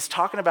 he's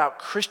talking about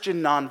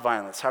Christian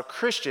nonviolence, how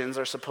Christians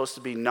are supposed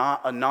to be a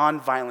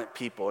nonviolent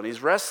people, and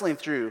he's wrestling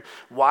through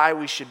why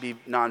we should be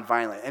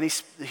nonviolent. And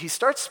he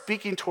starts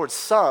speaking towards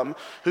some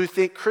who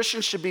think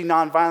Christians should be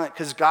nonviolent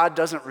because God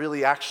doesn't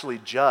really actually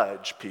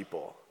judge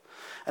people.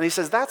 And he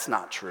says that's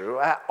not true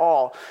at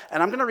all.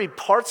 And I'm going to read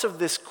parts of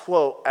this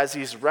quote as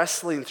he's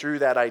wrestling through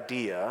that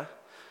idea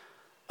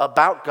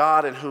about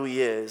God and who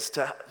he is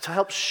to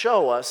help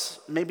show us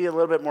maybe a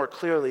little bit more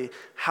clearly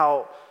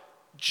how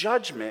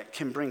judgment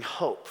can bring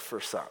hope for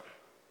some.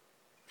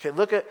 Okay,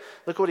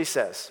 look what he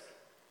says.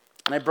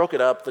 And I broke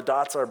it up. The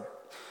dots are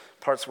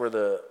parts where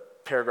the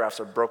paragraphs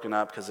are broken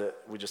up because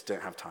we just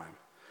didn't have time.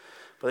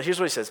 But here's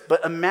what he says.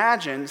 But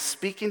imagine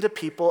speaking to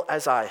people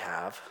as I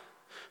have,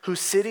 whose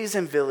cities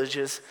and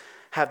villages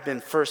have been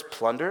first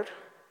plundered,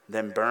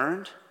 then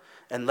burned,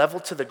 and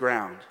leveled to the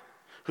ground,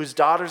 whose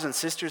daughters and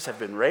sisters have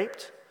been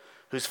raped,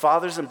 whose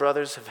fathers and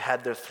brothers have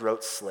had their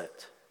throats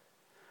slit.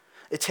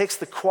 It takes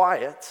the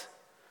quiet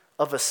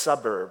of a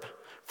suburb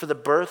for the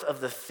birth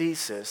of the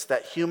thesis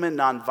that human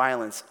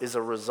nonviolence is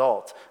a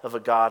result of a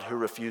God who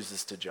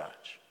refuses to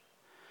judge.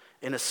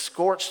 In a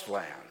scorched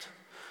land,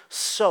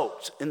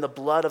 soaked in the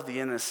blood of the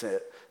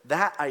innocent,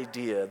 the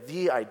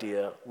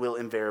idea will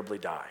invariably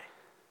die.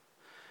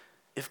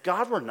 If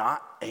God were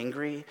not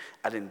angry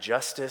at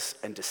injustice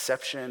and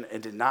deception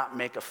and did not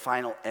make a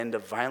final end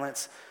of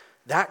violence,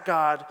 that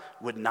God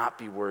would not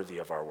be worthy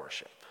of our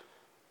worship.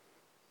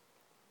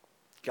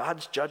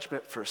 God's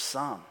judgment for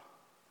some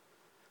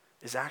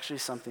is actually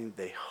something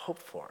they hope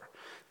for,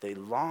 they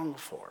long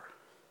for.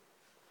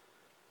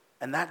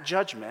 And that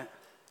judgment,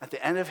 at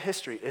the end of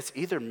history, it's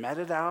either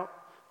meted out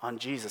on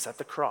Jesus at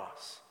the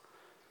cross,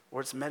 or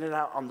it's meted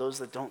out on those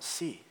that don't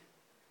see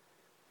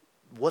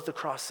what the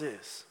cross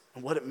is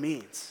and what it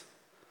means.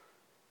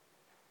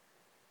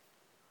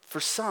 For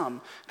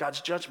some,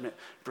 God's judgment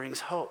brings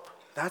hope.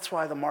 That's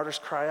why the martyrs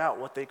cry out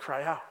what they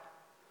cry out.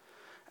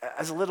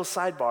 As a little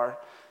sidebar,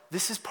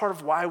 this is part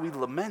of why we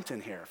lament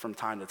in here from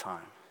time to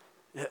time.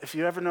 If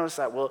you ever notice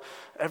that,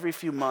 every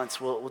few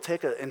months, we'll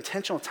take an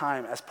intentional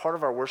time as part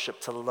of our worship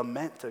to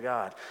lament to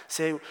God.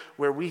 Say,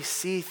 where we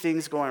see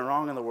things going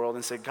wrong in the world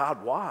and say,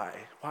 God, why?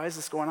 Why is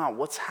this going on?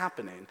 What's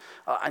happening?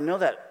 I know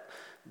that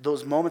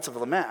those moments of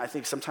lament, I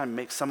think, sometimes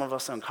make some of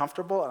us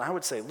uncomfortable. And I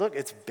would say, look,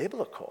 it's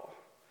biblical.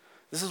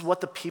 This is what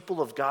the people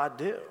of God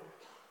do,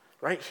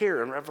 right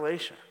here in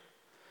Revelation.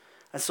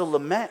 And so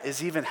lament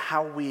is even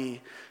how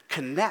we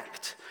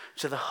connect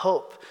to the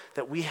hope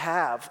that we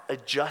have a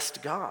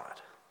just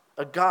God,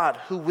 a God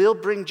who will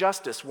bring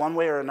justice one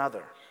way or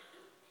another.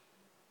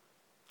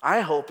 I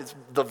hope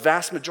the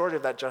vast majority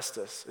of that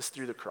justice is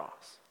through the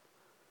cross.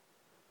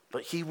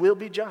 But he will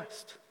be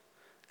just.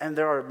 And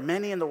there are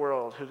many in the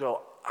world who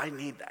go, I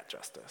need that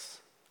justice.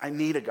 I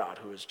need a God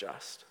who is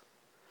just.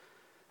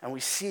 And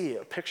we see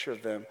a picture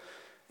of them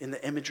in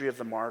the imagery of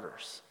the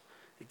martyrs.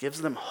 It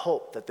gives them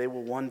hope that they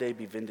will one day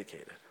be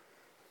vindicated.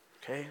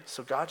 Okay,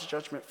 so God's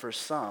judgment for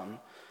some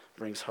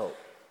brings hope.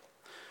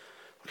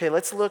 Okay,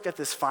 let's look at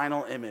this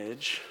final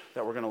image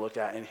that we're going to look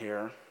at in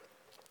here.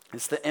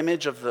 It's the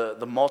image of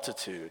the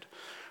multitude,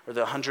 or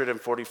the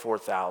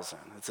 144,000.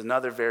 It's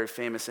another very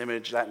famous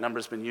image. That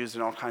number's been used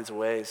in all kinds of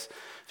ways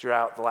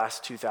throughout the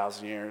last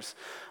 2,000 years.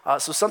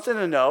 So something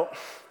to note,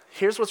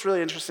 here's what's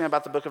really interesting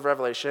about the book of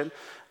Revelation.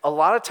 A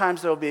lot of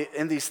times there will be,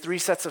 in these 3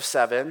 sets of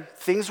 7,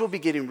 things will be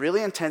getting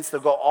really intense.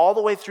 They'll go all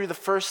the way through the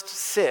first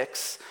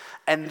 6,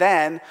 and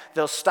then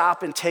they'll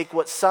stop and take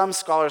what some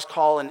scholars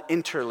call an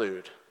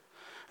interlude.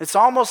 It's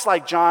almost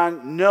like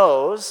John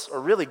knows,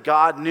 or really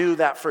God knew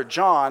that for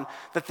John,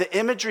 that the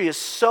imagery is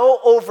so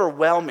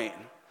overwhelming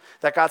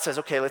that God says,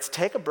 okay, let's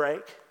take a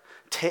break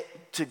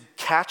to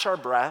catch our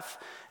breath,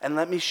 and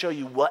let me show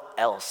you what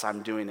else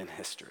I'm doing in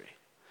history.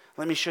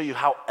 Let me show you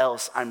how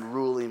else I'm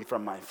ruling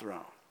from my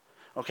throne.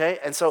 Okay?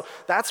 And so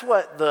that's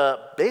what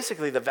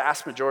basically the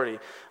vast majority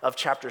of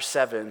chapter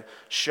 7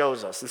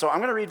 shows us. And so I'm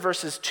going to read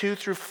verses 2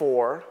 through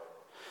 4,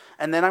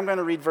 and then I'm going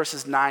to read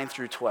verses 9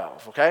 through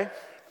 12, okay?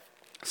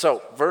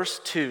 So verse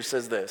 2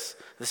 says this.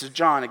 This is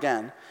John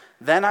again.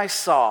 Then I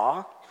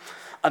saw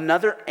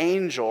another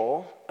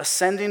angel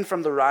ascending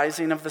from the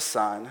rising of the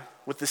sun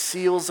with the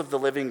seals of the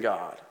living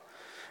God.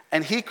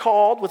 And he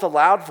called with a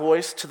loud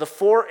voice to the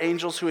 4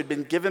 angels who had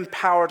been given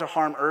power to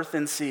harm earth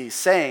and sea,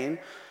 saying,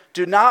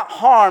 do not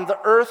harm the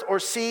earth or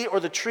sea or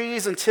the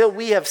trees until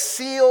we have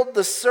sealed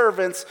the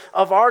servants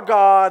of our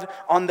God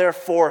on their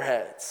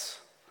foreheads.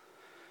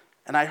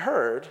 And I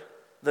heard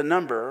the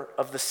number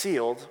of the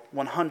sealed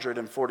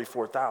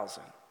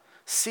 144,000,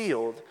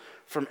 sealed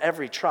from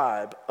every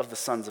tribe of the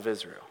sons of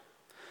Israel.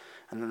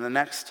 And then the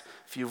next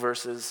few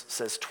verses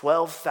says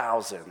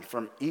 12,000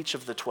 from each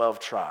of the 12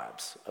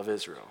 tribes of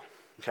Israel,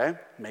 okay?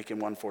 Making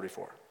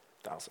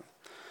 144,000.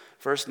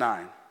 Verse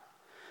 9,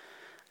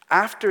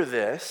 after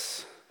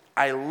this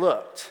I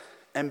looked,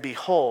 and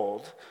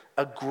behold,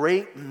 a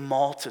great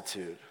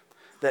multitude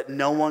that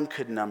no one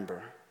could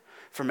number,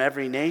 from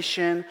every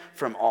nation,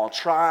 from all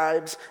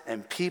tribes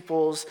and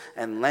peoples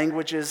and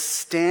languages,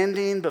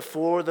 standing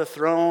before the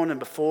throne and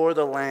before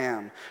the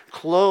Lamb,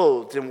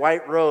 clothed in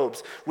white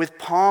robes, with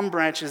palm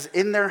branches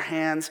in their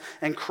hands,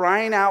 and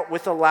crying out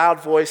with a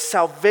loud voice,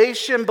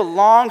 salvation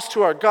belongs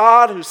to our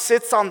God who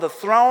sits on the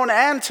throne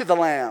and to the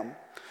Lamb.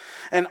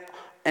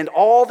 And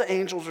all the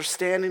angels were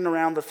standing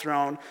around the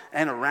throne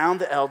and around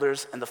the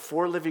elders and the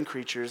 4 living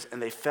creatures,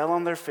 and they fell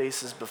on their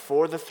faces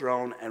before the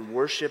throne and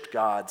worshiped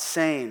God,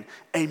 saying,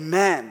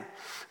 Amen.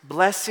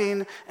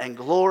 Blessing and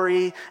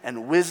glory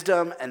and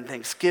wisdom and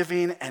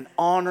thanksgiving and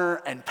honor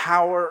and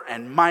power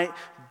and might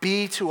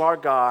be to our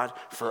God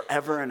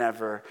forever and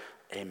ever.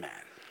 Amen.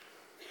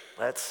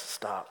 Let's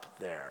stop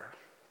there.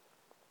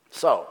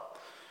 So,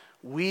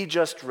 we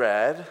just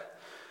read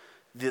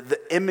the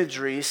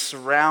imagery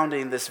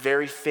surrounding this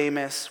very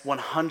famous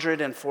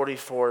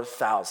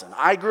 144,000.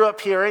 I grew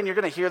up hearing, you're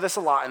going to hear this a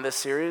lot in this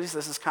series,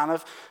 this is kind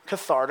of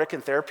cathartic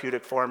and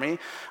therapeutic for me.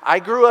 I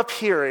grew up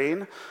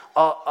hearing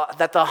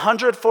that the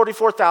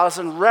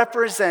 144,000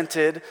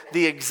 represented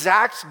the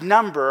exact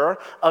number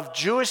of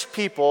Jewish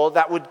people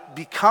that would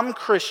become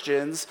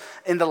Christians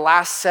in the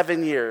last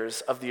 7 years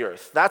of the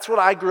earth. That's what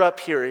I grew up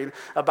hearing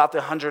about the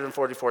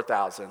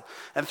 144,000.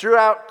 And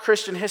throughout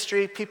Christian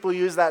history, people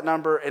use that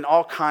number in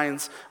all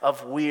kinds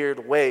of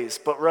weird ways.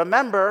 But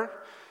remember,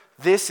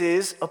 this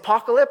is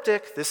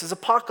apocalyptic. This is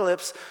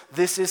apocalypse.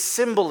 This is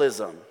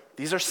symbolism.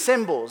 These are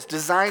symbols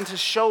designed to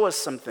show us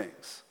some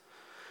things.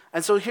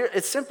 And so here,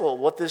 it's simple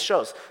what this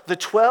shows. The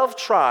 12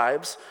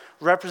 tribes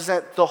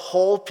represent the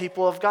whole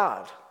people of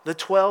God.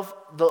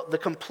 The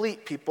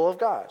complete people of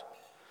God.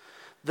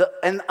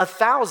 And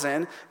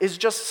 1,000 is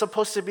just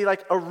supposed to be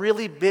like a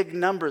really big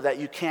number that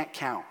you can't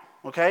count,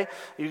 okay?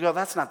 You go,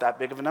 that's not that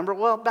big of a number.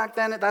 Well, back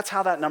then, that's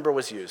how that number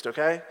was used,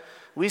 okay?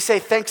 We say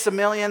thanks a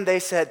million, they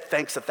said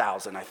thanks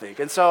 1,000, I think.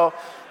 And so,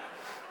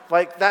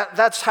 like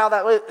that's how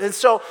that was. And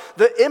so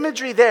the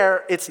imagery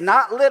there, it's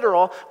not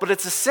literal, but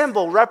it's a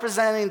symbol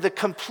representing the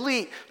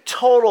complete,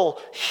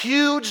 total,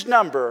 huge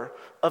number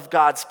of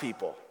God's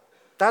people.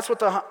 That's what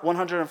the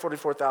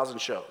 144,000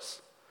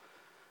 shows.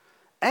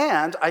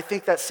 And I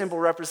think that symbol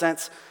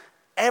represents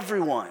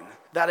everyone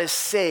that is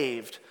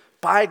saved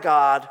by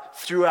God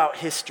throughout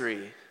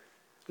history,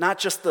 not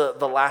just the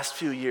last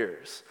few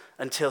years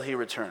until he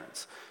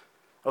returns.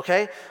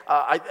 Okay?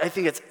 I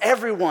think it's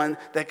everyone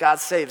that God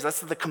saves. That's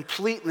the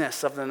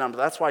completeness of the number.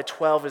 That's why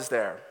 12 is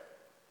there.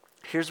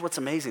 Here's what's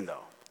amazing,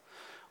 though.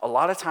 A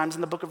lot of times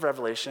in the book of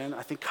Revelation,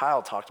 I think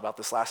Kyle talked about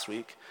this last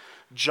week,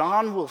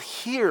 John will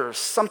hear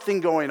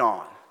something going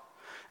on,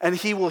 and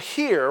he will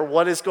hear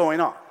what is going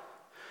on.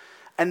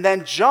 And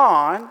then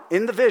John,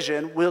 in the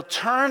vision, will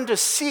turn to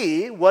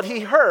see what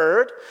he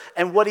heard,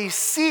 and what he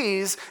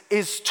sees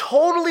is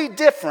totally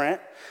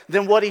different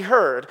than what he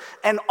heard.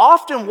 And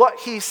often what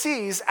he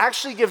sees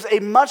actually gives a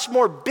much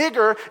more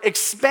bigger,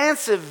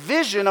 expansive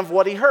vision of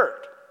what he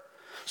heard.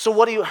 So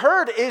what he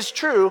heard is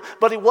true,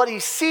 but what he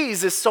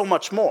sees is so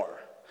much more.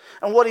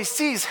 And what he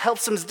sees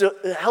helps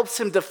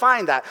him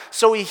define that.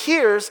 So he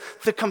hears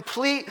the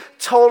complete,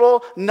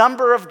 total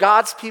number of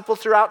God's people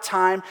throughout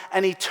time,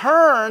 and he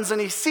turns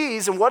and he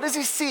sees, and what does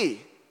he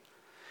see?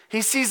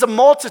 He sees a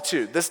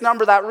multitude. This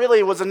number that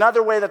really was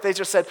another way that they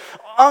just said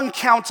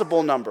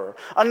uncountable number.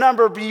 A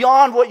number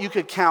beyond what you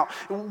could count.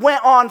 It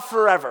went on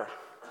forever.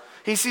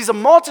 He sees a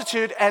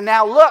multitude, and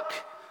now look,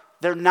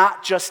 they're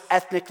not just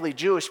ethnically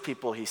Jewish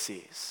people he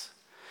sees.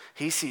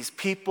 He sees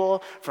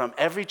people from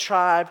every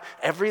tribe,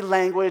 every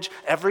language,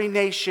 every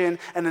nation,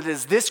 and it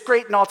is this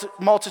great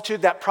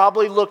multitude that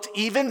probably looked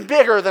even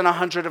bigger than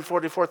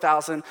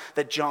 144,000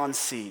 that John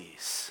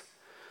sees.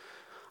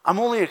 I'm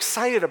only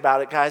excited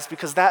about it, guys,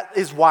 because that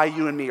is why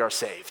you and me are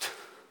saved.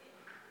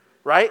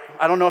 Right?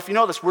 I don't know if you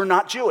know this, we're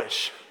not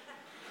Jewish.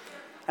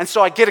 And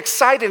so I get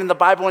excited in the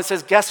Bible when it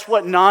says, guess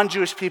what?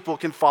 Non-Jewish people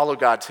can follow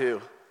God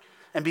too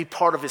and be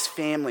part of his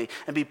family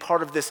and be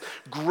part of this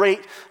great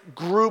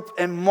group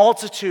and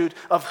multitude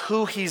of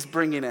who he's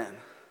bringing in.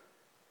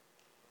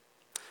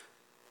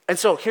 And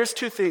so here's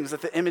two things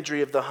that the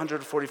imagery of the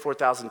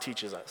 144,000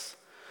 teaches us.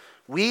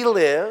 We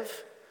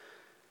live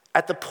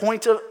at the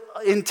point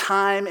in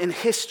time in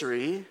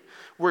history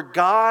where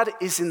God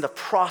is in the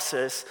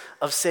process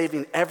of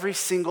saving every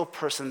single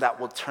person that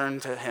will turn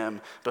to him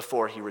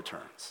before he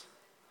returns.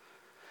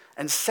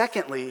 And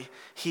secondly,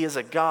 he is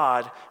a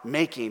God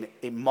making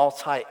a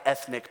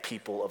multi-ethnic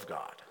people of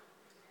God.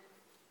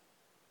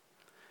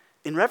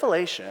 In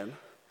Revelation,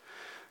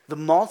 the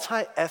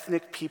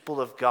multi-ethnic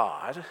people of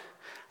God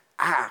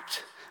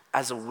act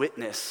as a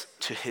witness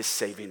to his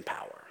saving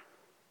power.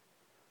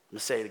 I'm going to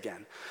say it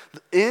again.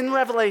 In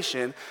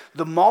Revelation,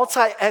 the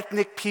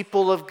multi-ethnic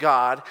people of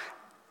God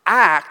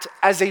act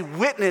as a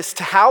witness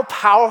to how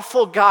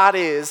powerful God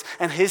is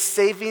and his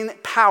saving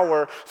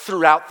power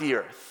throughout the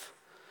earth.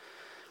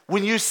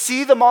 When you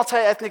see the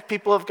multi-ethnic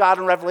people of God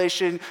in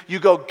Revelation, you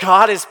go,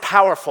 God is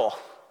powerful.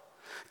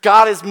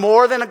 God is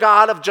more than a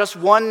God of just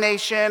one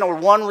nation or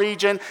one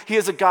region. He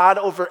is a God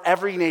over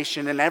every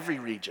nation and every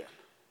region.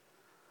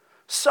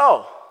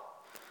 So,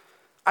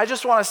 I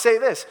just want to say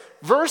this.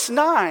 Verse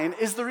 9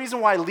 is the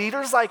reason why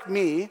leaders like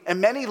me and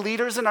many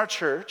leaders in our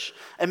church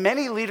and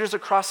many leaders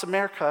across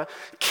America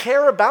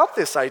care about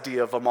this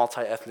idea of a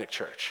multi-ethnic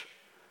church.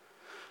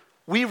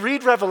 We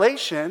read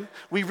Revelation,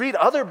 we read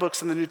other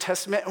books in the New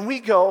Testament, and we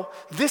go,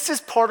 this is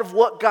part of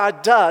what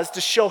God does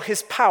to show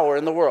his power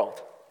in the world.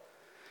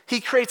 He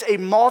creates a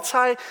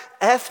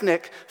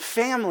multi-ethnic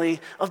family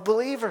of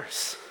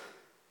believers.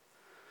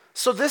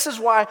 So this is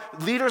why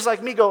leaders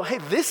like me go, hey,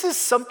 this is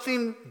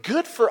something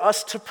good for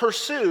us to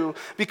pursue,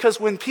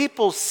 because when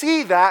people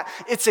see that,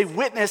 it's a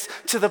witness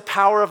to the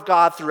power of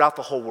God throughout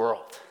the whole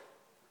world.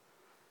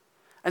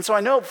 And so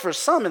I know for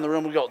some in the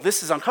room, we go,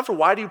 this is uncomfortable.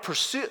 Why do you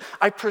pursue?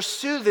 I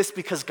pursue this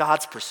because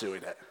God's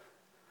pursuing it.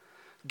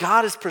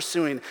 God is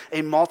pursuing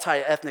a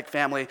multi-ethnic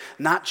family,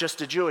 not just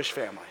a Jewish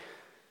family.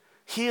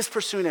 He is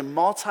pursuing a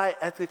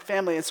multi-ethnic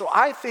family. And so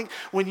I think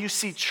when you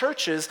see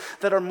churches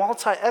that are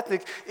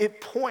multi-ethnic, it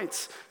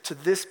points to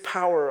this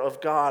power of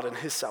God and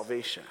his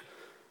salvation.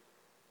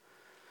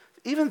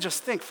 Even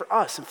just think for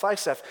us in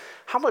Flagstaff,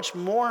 how much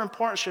more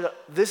important should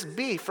this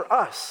be for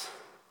us?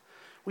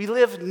 We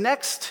live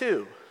next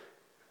to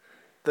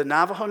the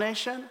Navajo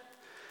Nation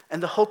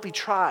and the Hopi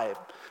tribe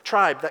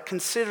that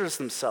considers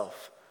themselves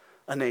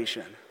a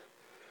nation.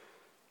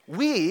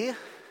 We,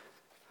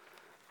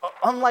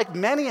 unlike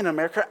many in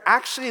America,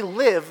 actually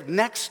live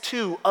next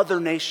to other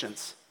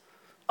nations,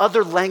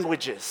 other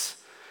languages.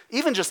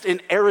 Even just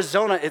in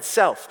Arizona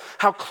itself,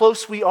 how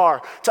close we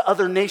are to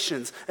other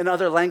nations and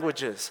other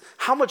languages.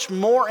 How much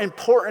more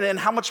important and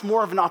how much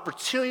more of an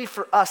opportunity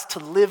for us to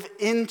live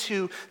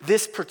into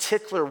this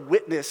particular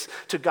witness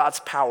to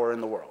God's power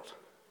in the world.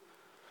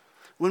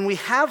 When we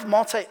have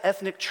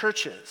multi-ethnic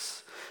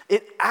churches,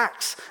 it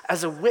acts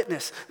as a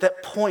witness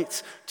that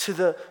points to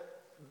the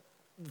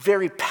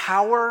very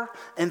power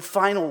and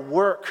final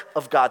work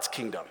of God's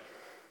kingdom.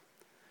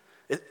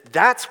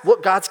 That's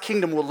what God's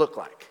kingdom will look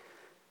like.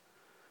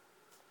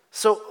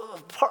 So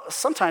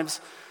sometimes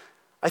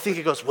I think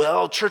it goes,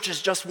 well,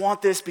 churches just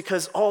want this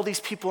because all these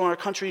people in our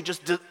country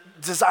just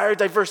desire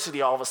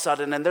diversity all of a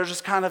sudden, and they're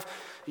just kind of,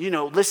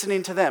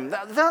 listening to them.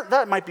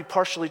 That might be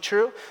partially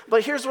true,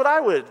 but here's what I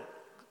would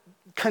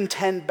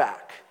contend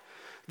back.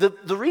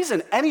 The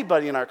reason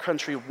anybody in our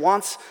country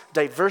wants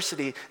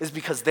diversity is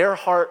because their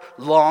heart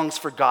longs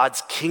for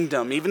God's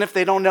kingdom, even if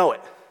they don't know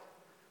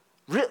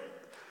it.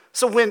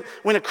 So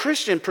when a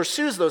Christian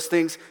pursues those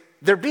things,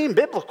 they're being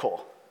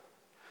biblical.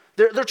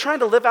 They're trying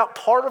to live out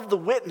part of the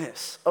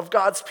witness of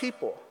God's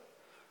people.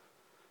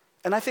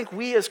 And I think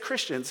we as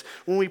Christians,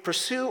 when we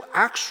pursue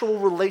actual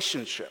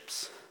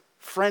relationships,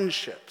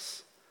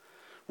 friendships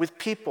with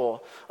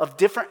people of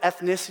different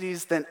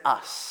ethnicities than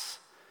us,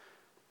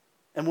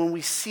 and when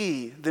we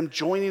see them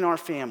joining our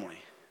family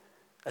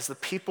as the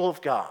people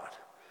of God,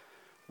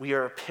 we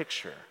are a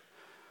picture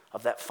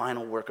of that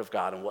final work of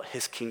God and what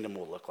his kingdom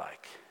will look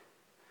like.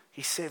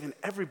 He's saving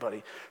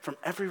everybody from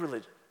every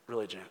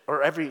religion,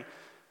 or every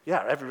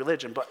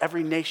religion, but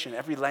every nation,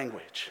 every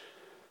language.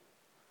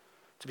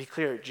 To be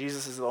clear,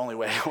 Jesus is the only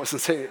way. I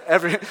wasn't saying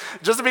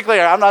just to be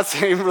clear, I'm not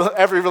saying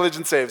every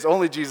religion saves.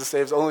 Only Jesus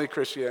saves, only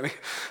Christianity.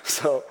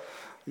 So,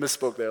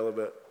 misspoke there a little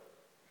bit.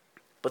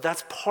 But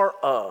that's part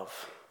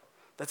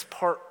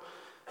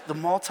the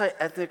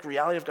multi-ethnic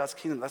reality of God's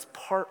kingdom. That's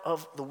part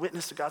of the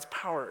witness to God's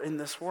power in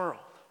this world.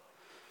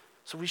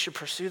 So we should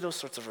pursue those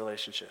sorts of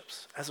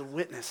relationships as a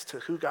witness to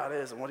who God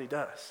is and what he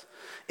does.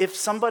 If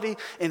somebody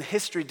in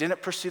history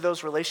didn't pursue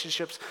those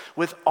relationships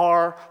with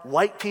our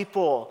white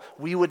people,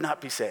 we would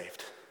not be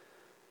saved.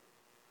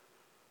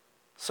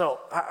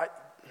 So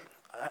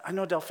I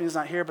know Delphine's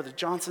not here, but the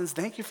Johnsons,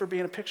 thank you for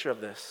being a picture of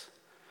this.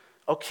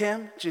 Oh,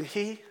 Kim,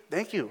 Jinhee,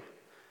 thank you.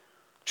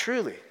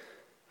 Truly.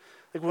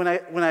 Like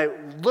when I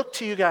look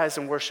to you guys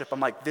in worship, I'm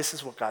like, this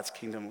is what God's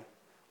kingdom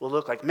will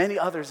look like. Many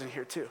others in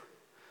here too.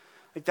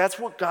 Like that's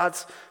what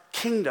God's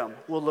kingdom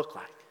will look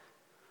like.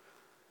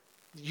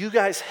 You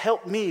guys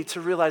help me to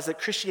realize that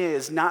Christianity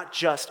is not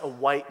just a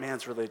white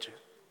man's religion.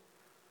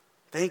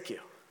 Thank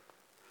you.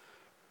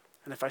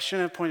 And if I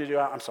shouldn't have pointed you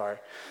out, I'm sorry.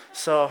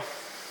 So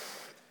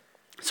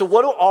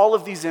what do all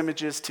of these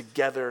images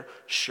together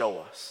show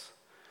us?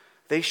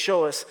 They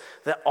show us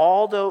that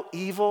although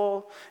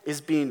evil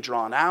is being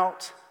drawn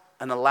out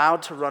and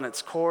allowed to run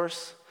its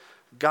course,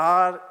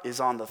 God is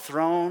on the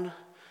throne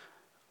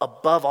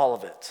above all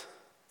of it.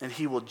 And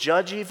he will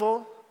judge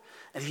evil,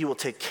 and he will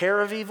take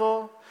care of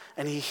evil,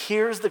 and he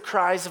hears the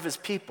cries of his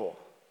people.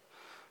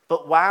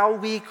 But while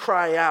we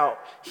cry out,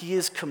 he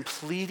is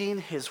completing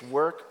his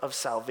work of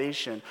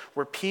salvation,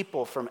 where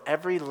people from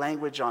every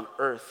language on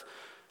earth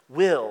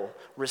will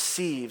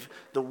receive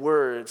the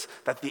words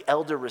that the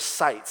elder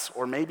recites,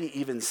 or maybe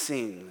even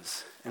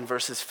sings, in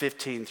verses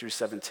 15 through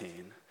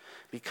 17.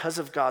 Because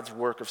of God's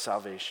work of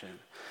salvation,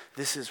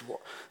 this is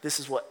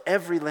what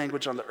every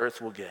language on the earth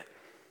will get.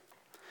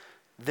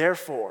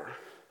 Therefore,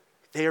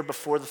 they are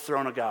before the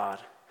throne of God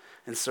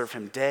and serve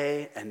him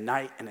day and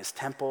night in his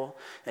temple,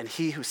 and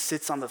he who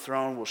sits on the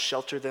throne will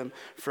shelter them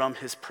from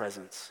his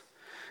presence.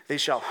 They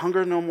shall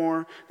hunger no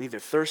more, neither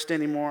thirst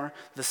any more.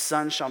 The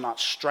sun shall not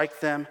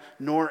strike them,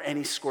 nor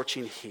any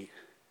scorching heat.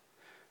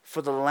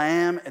 For the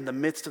Lamb in the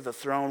midst of the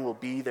throne will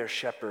be their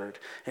shepherd,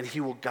 and he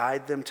will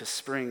guide them to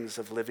springs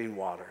of living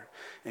water,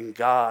 and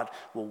God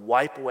will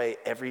wipe away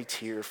every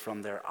tear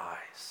from their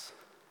eyes.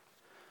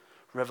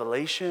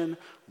 Revelation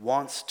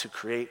wants to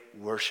create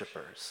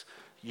worshipers.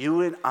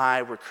 You and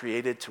I were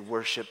created to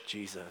worship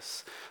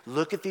Jesus.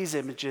 Look at these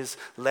images.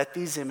 Let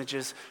these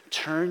images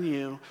turn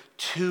you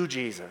to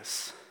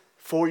Jesus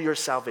for your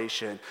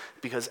salvation.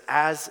 Because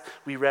as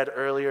we read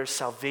earlier,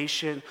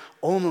 salvation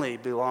only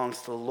belongs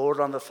to the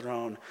Lord on the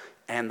throne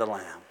and the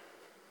Lamb.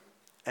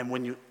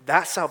 And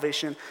that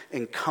salvation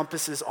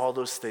encompasses all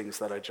those things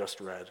that I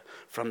just read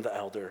from the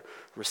elder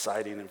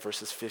reciting in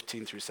verses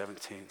 15 through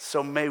 17.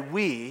 So may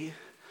we,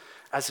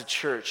 as a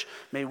church,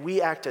 may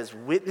we act as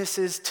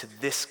witnesses to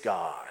this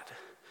God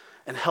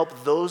and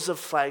help those of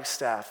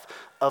Flagstaff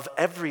of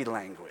every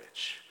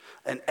language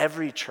and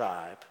every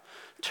tribe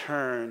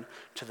turn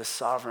to the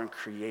sovereign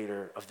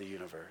creator of the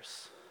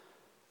universe.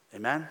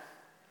 Amen?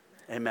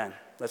 Amen.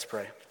 Let's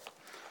pray.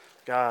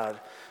 God,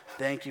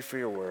 thank you for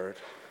your word.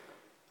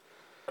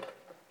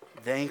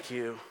 Thank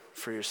you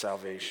for your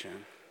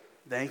salvation.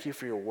 Thank you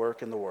for your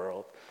work in the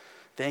world.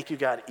 Thank you,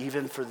 God,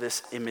 even for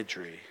this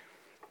imagery.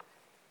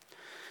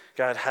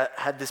 God,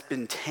 had this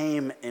been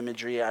tame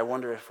imagery, I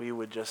wonder if we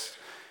would just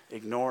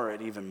ignore it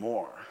even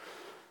more.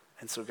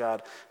 And so,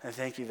 God, I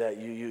thank you that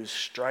you use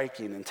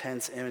striking,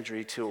 intense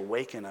imagery to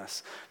awaken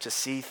us to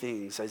see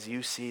things as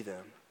you see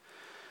them.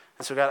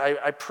 And so, God,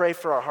 I pray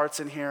for our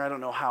hearts in here. I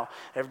don't know how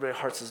everybody's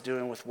hearts is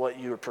doing with what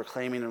you are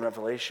proclaiming in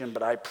Revelation,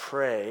 but I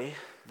pray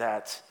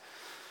that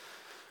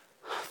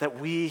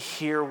we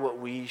hear what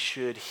we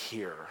should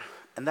hear.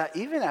 And that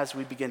even as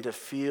we begin to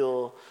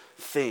feel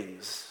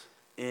things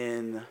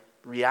in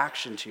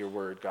reaction to your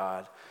word,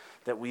 God,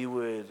 that we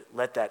would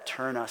let that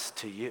turn us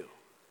to you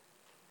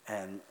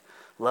and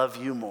love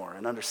you more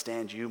and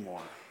understand you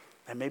more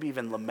and maybe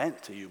even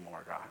lament to you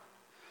more, God.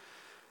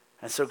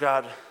 And so,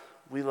 God,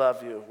 we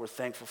love you. We're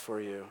thankful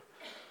for you.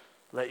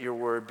 Let your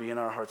word be in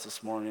our hearts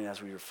this morning as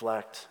we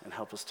reflect and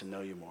help us to know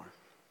you more.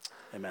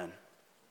 Amen.